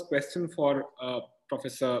a first question for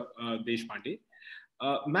Professor Deshpande.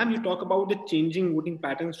 Ma'am, you talk about the changing voting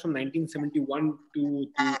patterns from 1971 to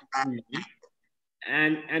 2009.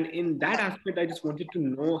 And in that aspect, I just wanted to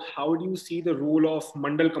know, how do you see the role of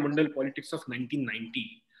Mandal Kamandal politics of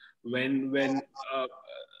 1990, when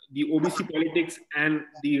the OBC politics and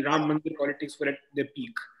the Ram Mandir politics were at their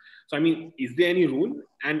peak? So, I mean, is there any role?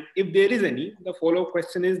 And if there is any, the follow-up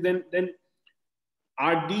question is then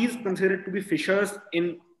are these considered to be fissures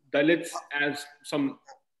in Dalits as some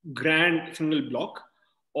grand single block,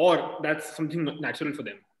 or that's something natural for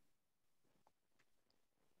them?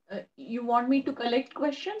 You want me to collect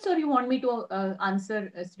questions, or you want me to answer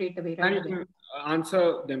straight away? Right away?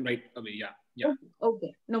 Answer them right away. Yeah. Yeah.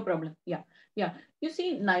 Okay. No problem. Yeah. Yeah. You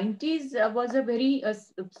see, 90s was a very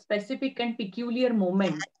specific and peculiar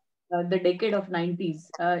moment, the decade of 90s,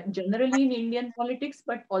 generally in Indian politics,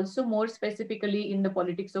 but also more specifically in the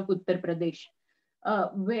politics of Uttar Pradesh,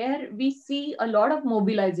 where we see a lot of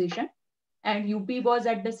mobilization. And UP was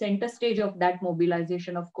at the center stage of that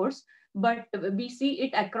mobilization, of course, but we see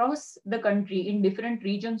it across the country in different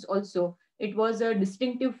regions also. It was a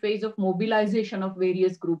distinctive phase of mobilization of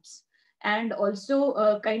various groups, and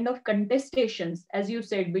also kind of contestations, as you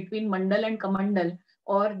said, between Mandal and Kamandal,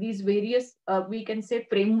 or these various, we can say,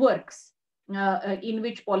 frameworks in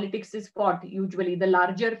which politics is fought. Usually the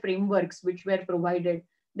larger frameworks which were provided,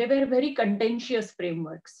 they were very contentious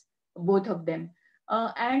frameworks, both of them.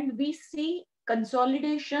 And we see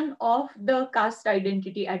consolidation of the caste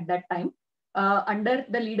identity at that time under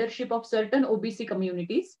the leadership of certain OBC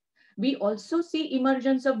communities. We also see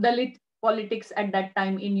emergence of Dalit politics at that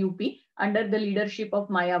time in UP under the leadership of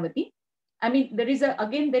Mayawati. I mean, there is a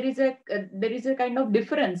kind of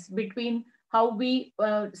difference between how we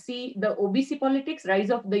see the OBC politics,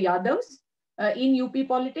 rise of the Yadavs in UP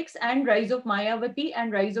politics, and rise of Mayawati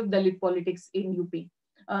and rise of Dalit politics in UP.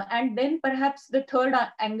 And then perhaps the third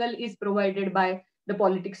angle is provided by the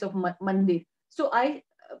politics of Mandir. So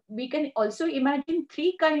we can also imagine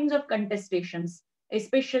three kinds of contestations,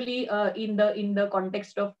 especially in the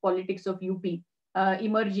context of politics of UP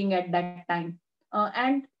emerging at that time.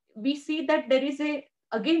 And we see that there is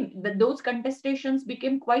those contestations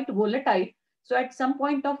became quite volatile. So at some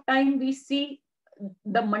point of time, we see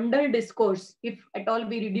the Mandal discourse, if at all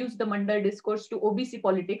we reduce the Mandal discourse to OBC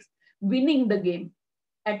politics, winning the game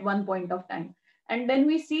at one point of time. And then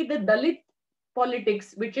we see the Dalit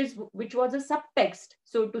politics, which was a subtext,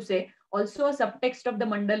 so to say, also a subtext of the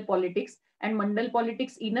Mandal politics. And Mandal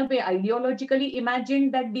politics, in a way, ideologically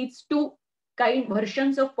imagined that these two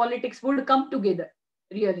versions of politics would come together,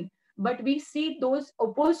 really. But we see those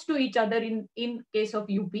opposed to each other in case of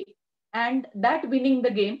UP, and that winning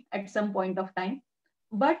the game at some point of time.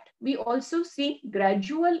 But we also see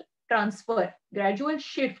gradual transfer, gradual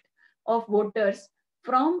shift of voters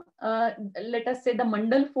from, let us say, the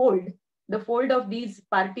Mandal fold, the fold of these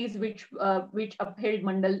parties which upheld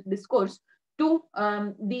Mandal discourse, to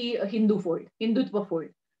the Hindu fold, Hindutva fold,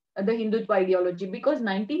 the Hindutva ideology. Because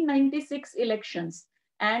 1996 elections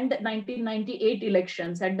and 1998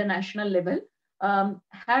 elections at the national level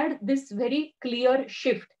had this very clear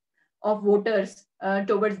shift of voters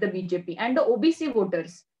towards the BJP, and the OBC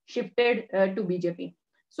voters shifted to BJP.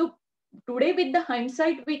 So today, with the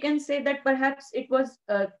hindsight, we can say that perhaps it was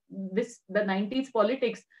the 90s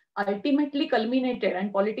politics ultimately culminated,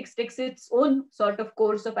 and politics takes its own sort of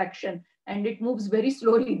course of action, and it moves very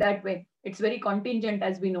slowly that way. It's very contingent,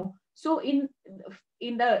 as we know. So in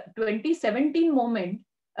the 2017 moment,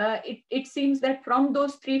 it seems that from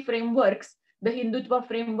those three frameworks, the Hindutva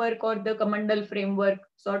framework or the Kamandal framework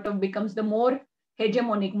sort of becomes the more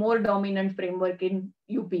hegemonic, more dominant framework in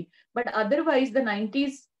UP. But otherwise, the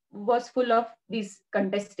 90s was full of these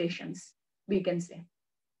contestations, we can say.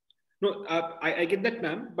 No, I get that,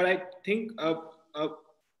 ma'am, but I think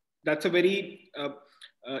that's a very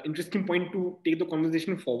interesting point to take the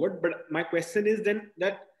conversation forward. But my question is then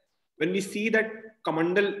that when we see that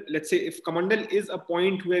Kamandal, let's say if Kamandal is a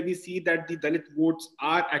point where we see that the Dalit votes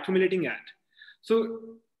are accumulating at, so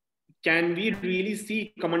can we really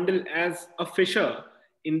see Kamandal as a fissure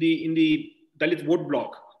in the Dalit vote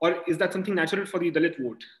block? Or is that something natural for the Dalit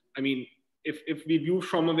vote? I mean, if we view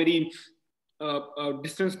from a very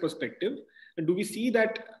distance perspective, do we see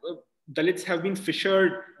that Dalits have been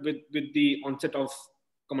fissured with the onset of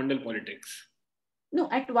Kamandal politics? No,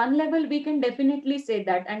 at one level, we can definitely say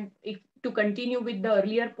that. And if to continue with the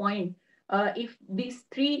earlier point, if these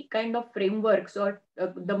three kind of frameworks, or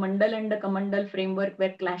the Mandal and the Kamandal framework,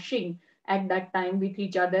 were clashing at that time with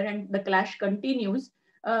each other, and the clash continues,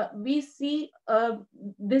 we see the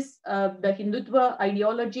Hindutva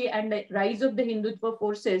ideology and the rise of the Hindutva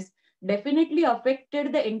forces definitely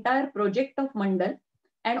affected the entire project of Mandal,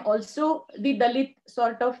 and also the Dalit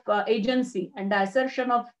sort of agency and the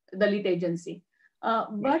assertion of Dalit agency.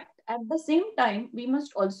 But at the same time, we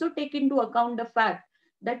must also take into account the fact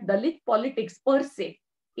that Dalit politics per se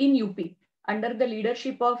in UP, under the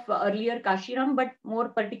leadership of earlier Kashiram, but more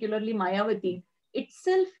particularly Mayawati,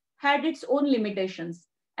 itself had its own limitations.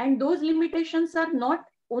 And those limitations are not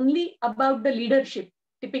only about the leadership,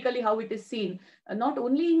 typically how it is seen, not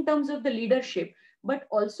only in terms of the leadership, but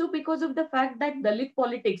also because of the fact that Dalit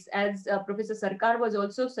politics, as Professor Sircar was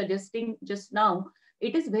also suggesting just now,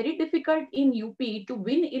 it is very difficult in UP to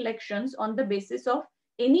win elections on the basis of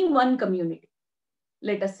any one community,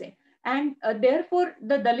 let us say. And therefore,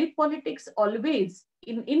 the Dalit politics always,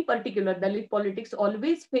 in particular, Dalit politics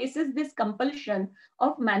always faces this compulsion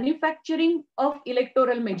of manufacturing of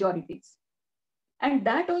electoral majorities. And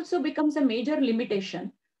that also becomes a major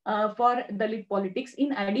limitation for Dalit politics,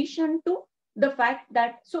 in addition to the fact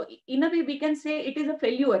that, so in a way, we can say it is a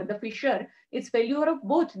failure. The fissure is failure of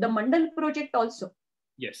both the Mandal project also.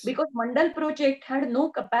 Yes. Because Mandal project had no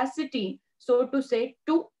capacity, so to say,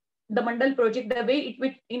 to the Mandal project, the way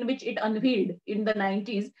in which it unveiled in the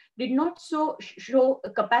 90s, did not show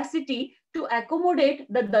capacity to accommodate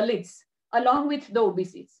the Dalits along with the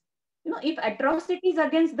OBCs. You know, if atrocities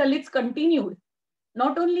against Dalits continued,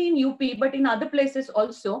 not only in UP, but in other places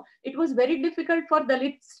also, it was very difficult for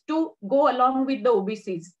Dalits to go along with the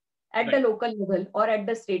OBCs at the local level or at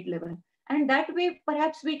the state level. And that way,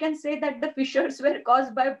 perhaps we can say that the fissures were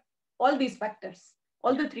caused by all these factors,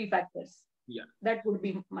 all the three factors. Yeah. That would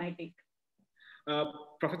be my take.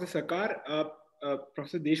 Professor Sircar,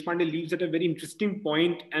 Professor Deshpande leaves at a very interesting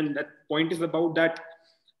point, and that point is about that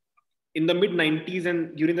in the mid 90s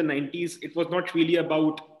and during the 90s, it was not really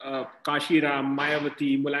about Kashi Ram,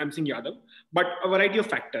 Mayawati, Mulayam Singh Yadav, but a variety of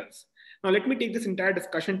factors. Now, let me take this entire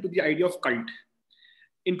discussion to the idea of cult.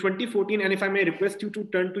 In 2014, and if I may request you to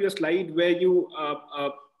turn to your slide where you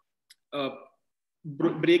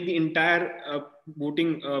break the entire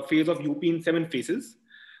voting phase of UP in 7 phases,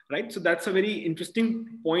 right? So that's a very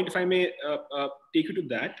interesting point, if I may take you to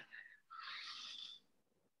that.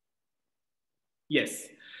 Yes.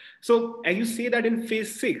 So as you say that in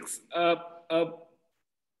phase 6,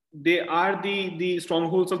 they are the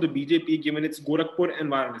strongholds of the BJP, given its Gorakhpur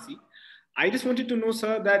and Varanasi. I just wanted to know,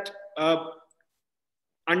 sir, that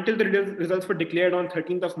until the results were declared on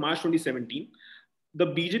 13th of March 2017, the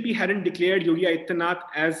BJP hadn't declared Yogi Adityanath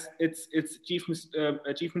as its chief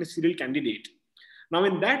ministerial candidate. Now,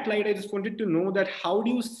 in that light, I just wanted to know that how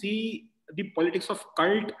do you see the politics of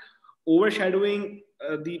cult overshadowing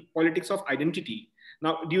the politics of identity?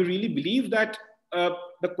 Now, do you really believe that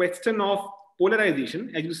the question of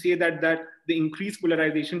polarization, as you say that the increased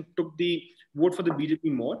polarization took the vote for the BJP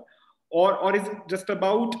more, or is it just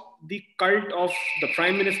about the cult of the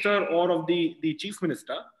prime minister or of the chief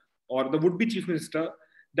minister or the would-be chief minister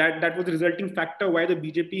that was the resulting factor why the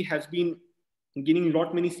BJP has been gaining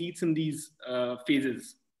many seats in these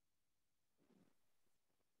phases?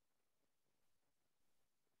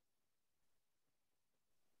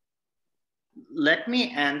 Let me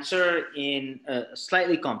answer in a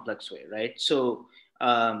slightly complex way, right? So,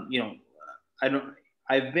 I've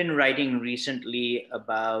been writing recently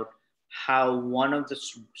about how one of the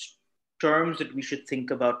terms that we should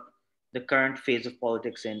think about the current phase of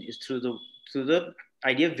politics in is through the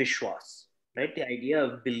idea of vishwas, right? The idea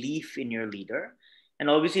of belief in your leader. And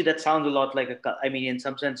obviously that sounds a lot like in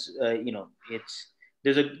some sense,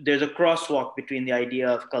 there's a crosswalk between the idea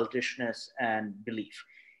of cultishness and belief.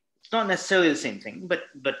 It's not necessarily the same thing, but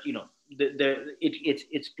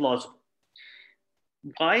it's plausible.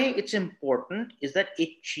 Why it's important is that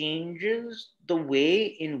it changes the way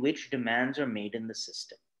in which demands are made in the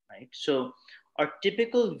system, right? So our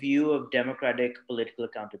typical view of democratic political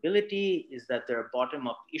accountability is that there are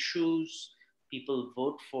bottom-up issues. People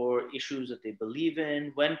vote for issues that they believe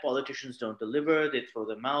in. When politicians don't deliver, they throw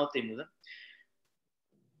them out, they move them.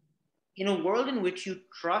 In a world in which you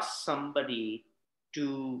trust somebody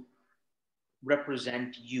to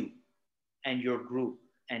represent you and your group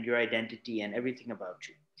and your identity and everything about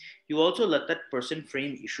you, you also let that person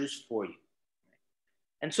frame issues for you.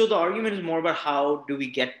 And so the argument is more about how do we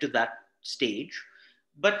get to that stage.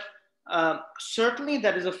 But certainly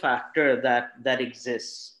that is a factor that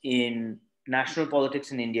exists in national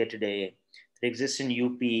politics in India today. It exists in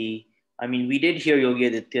UP. I mean, we did hear Yogi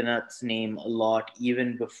Adityanath's name a lot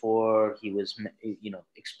even before he was,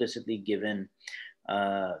 explicitly given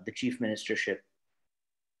the chief ministership.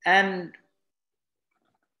 And,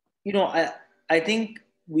 I think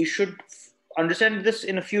we should understand this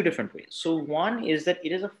in a few different ways. So one is that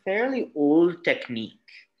it is a fairly old technique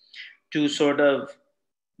to sort of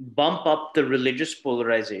bump up the religious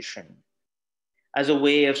polarization as a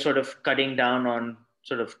way of sort of cutting down on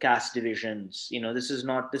sort of caste divisions. This is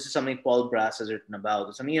something Paul Brass has written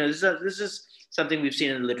about. I mean, this is something we've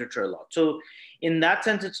seen in the literature a lot. So in that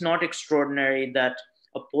sense, it's not extraordinary that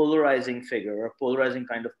a polarizing figure or a polarizing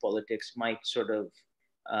kind of politics might sort of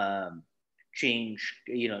change,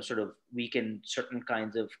 sort of weaken certain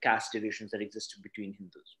kinds of caste divisions that existed between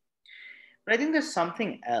Hindus. But I think there's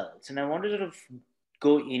something else, and I want to sort of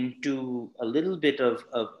go into a little bit of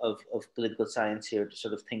political science here to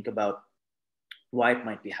sort of think about why it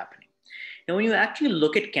might be happening. Now, when you actually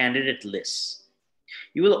look at candidate lists,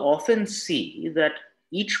 you will often see that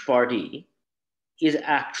each party is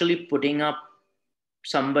actually putting up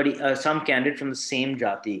some candidate from the same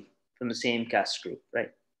jati, from the same caste group,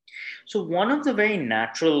 right? So one of the very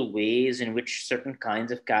natural ways in which certain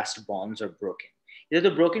kinds of caste bonds are broken is that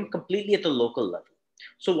they're broken completely at the local level.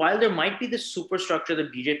 So while there might be this superstructure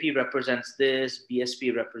that BJP represents this,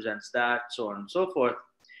 BSP represents that, so on and so forth,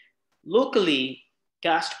 locally,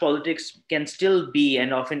 caste politics can still be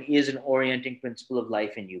and often is an orienting principle of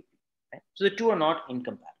life in UP. Right? So the two are not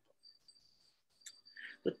incompatible.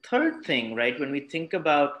 The third thing, right, when we think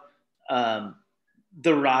about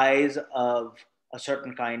the rise of a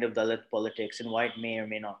certain kind of Dalit politics and why it may or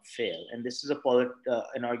may not fail, and this is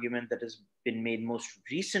an argument that has been made most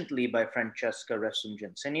recently by Francesca Resum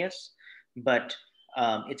Jensenius, but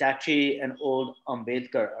It's actually an old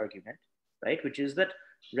Ambedkar argument, right? Which is that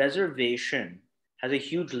reservation has a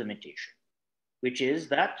huge limitation, which is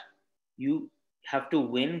that you have to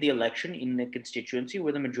win the election in a constituency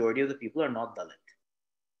where the majority of the people are not Dalit.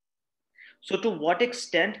 So, to what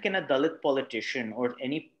extent can a Dalit politician or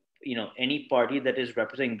any party that is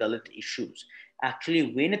representing Dalit issues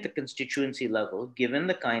actually win at the constituency level, given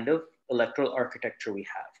the kind of electoral architecture we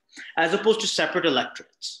have, as opposed to separate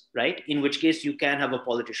electorates, right? In which case you can have a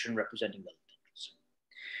politician representing Dalit interests.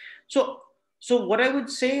 So what I would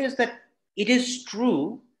say is that it is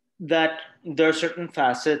true that there are certain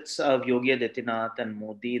facets of Yogi Adityanath and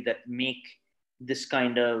Modi that make this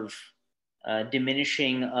kind of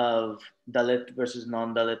diminishing of Dalit versus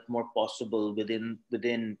non-Dalit more possible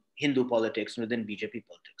within Hindu politics, within BJP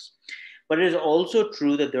politics. But it is also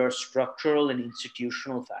true that there are structural and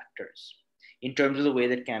institutional factors in terms of the way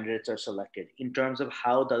that candidates are selected, in terms of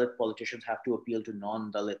how Dalit politicians have to appeal to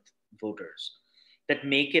non-Dalit voters, that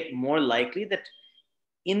make it more likely that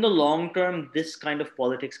in the long term, this kind of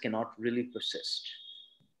politics cannot really persist.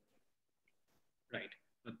 Right.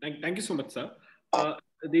 Thank you so much, sir.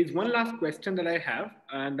 There's one last question that I have,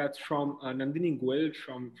 and that's from Nandini Goel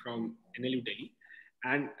from NLU Delhi.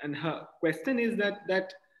 And her question is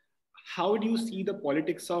that how do you see the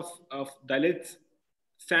politics of Dalits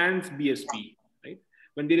sans BSP, right?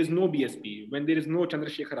 When there is no BSP, when there is no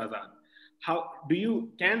Chandrasekhar Azad, how do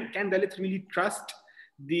you can Dalits really trust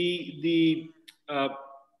the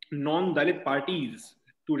non-Dalit parties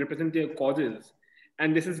to represent their causes?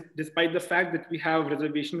 And this is despite the fact that we have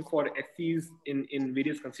reservation for SCs in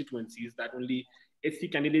various constituencies, that only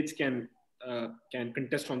SC candidates can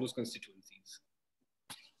contest from those constituencies.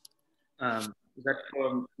 Is that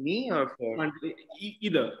for me or for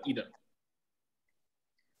either?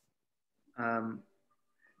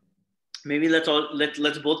 Maybe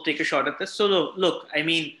let's both take a shot at this. So look, I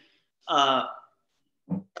mean,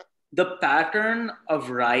 the pattern of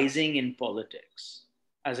rising in politics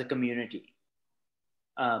as a community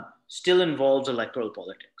still involves electoral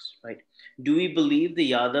politics, right? Do we believe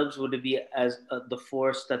the Yadavs would be as the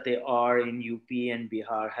force that they are in UP and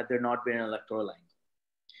Bihar had there not been an electoral angle?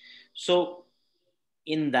 So,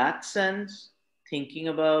 in that sense, thinking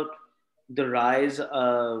about the rise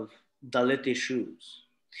of Dalit issues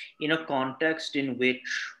in a context in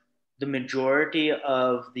which the majority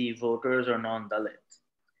of the voters are non-Dalit,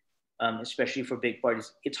 especially for big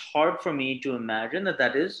parties, it's hard for me to imagine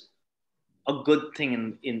that is a good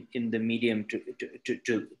thing in the medium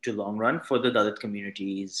to long run for the Dalit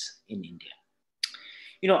communities in India.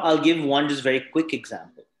 I'll give one just very quick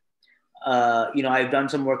example. I've done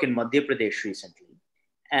some work in Madhya Pradesh recently.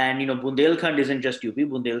 And, Bundelkhand isn't just UP,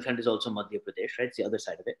 Bundelkhand is also Madhya Pradesh, right? It's the other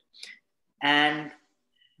side of it. And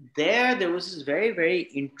there was this very, very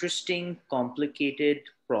interesting, complicated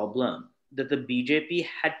problem that the BJP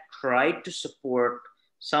had tried to support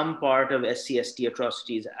some part of SC/ST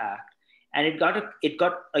Atrocities Act. And it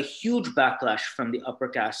got a huge backlash from the upper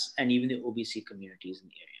caste and even the OBC communities in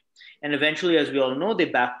the area. And eventually, as we all know, they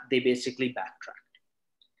basically backtracked.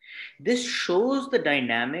 This shows the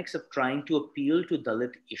dynamics of trying to appeal to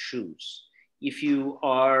Dalit issues if you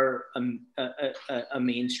are a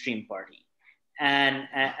mainstream party. And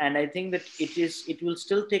I think that it will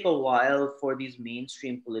still take a while for these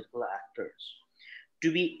mainstream political actors to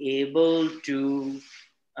be able to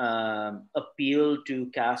appeal to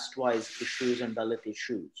caste-wise issues and Dalit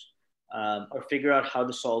issues, or figure out how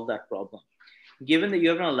to solve that problem. Given that you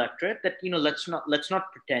have an electorate that, let's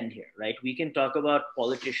not pretend here, right? We can talk about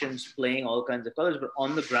politicians playing all kinds of colors, but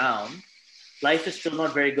on the ground, life is still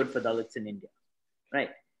not very good for Dalits in India, right?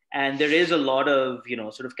 And there is a lot of,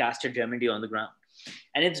 sort of caste hegemony on the ground.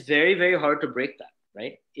 And it's very, very hard to break that,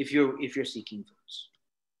 right? If you're seeking votes.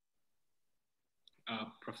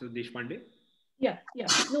 Professor Deshpande? Yeah.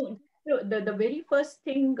 No, the very first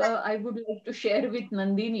thing I would like to share with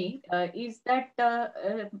Nandini is that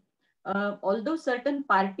although certain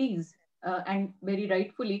parties and very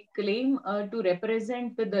rightfully claim to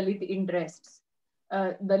represent the Dalit interests,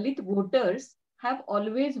 Dalit voters have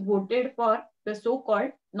always voted for the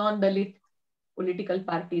so-called non-Dalit political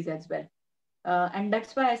parties as well. And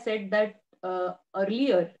that's why I said that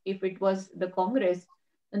earlier, if it was the Congress,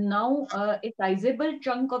 now a sizable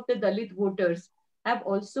chunk of the Dalit voters have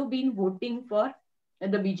also been voting for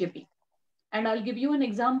the BJP. And I'll give you an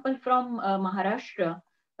example from Maharashtra,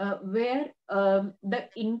 where the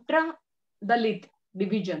intra-Dalit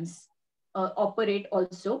divisions operate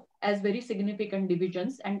also as very significant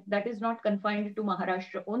divisions. And that is not confined to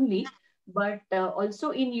Maharashtra only, but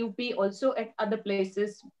also in UP, also at other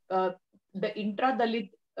places, the intra-Dalit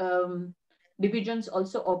divisions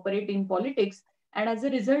also operate in politics. And as a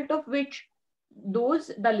result of which,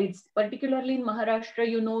 those Dalits, particularly in Maharashtra,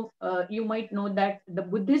 you might know that the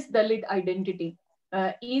Buddhist Dalit identity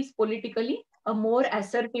is politically a more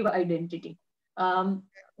assertive identity. Um,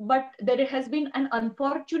 but there has been an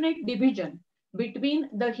unfortunate division between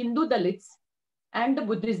the Hindu Dalits and the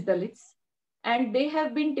Buddhist Dalits, and they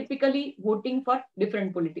have been typically voting for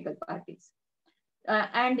different political parties.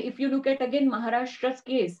 And if you look at again Maharashtra's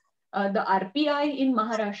case, the RPI in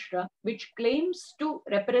Maharashtra, which claims to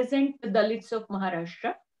represent the Dalits of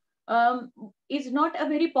Maharashtra, um, is not a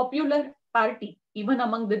very popular party, even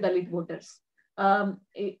among the Dalit voters.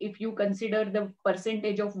 If you consider the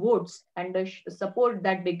percentage of votes and the support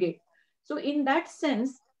that they get. So, in that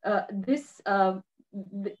sense, this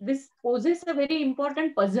poses a very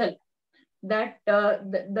important puzzle that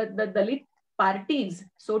the Dalit parties,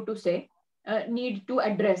 so to say, need to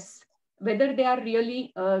address whether they are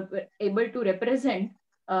really able to represent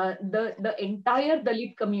the entire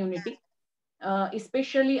Dalit community,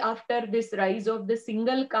 especially after this rise of the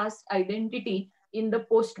single caste identity in the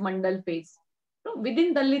post Mandal phase. So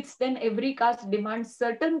within Dalits, then every caste demands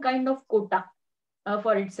certain kind of quota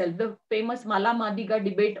for itself. The famous Mala Madiga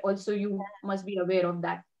debate also, you must be aware of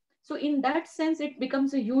that. So in that sense, it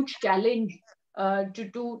becomes a huge challenge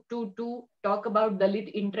to talk about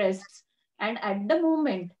Dalit interests. And at the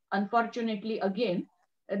moment, unfortunately, again,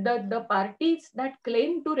 the parties that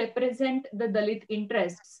claim to represent the Dalit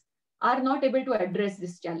interests are not able to address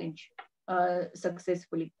this challenge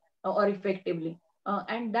successfully or effectively.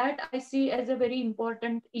 And that I see as a very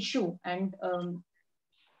important issue, and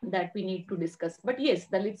that we need to discuss. But yes,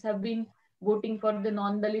 Dalits have been voting for the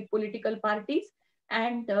non-Dalit political parties,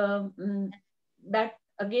 and that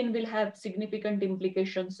again will have significant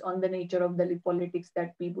implications on the nature of Dalit politics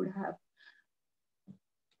that we would have.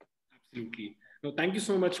 Absolutely. No, thank you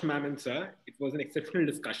so much, ma'am and sir. It was an exceptional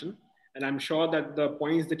discussion. And I'm sure that the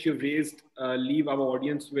points that you've raised leave our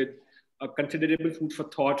audience with a considerable food for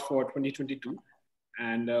thought for 2022.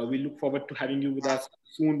 And we look forward to having you with us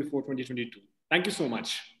soon before 2022. Thank you so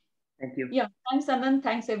much. Thank you. Yeah, thanks, Anand.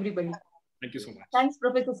 Thanks, everybody. Thank you so much. Thanks,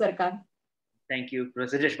 Professor Sircar. Thank you,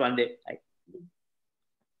 Professor Deshpande.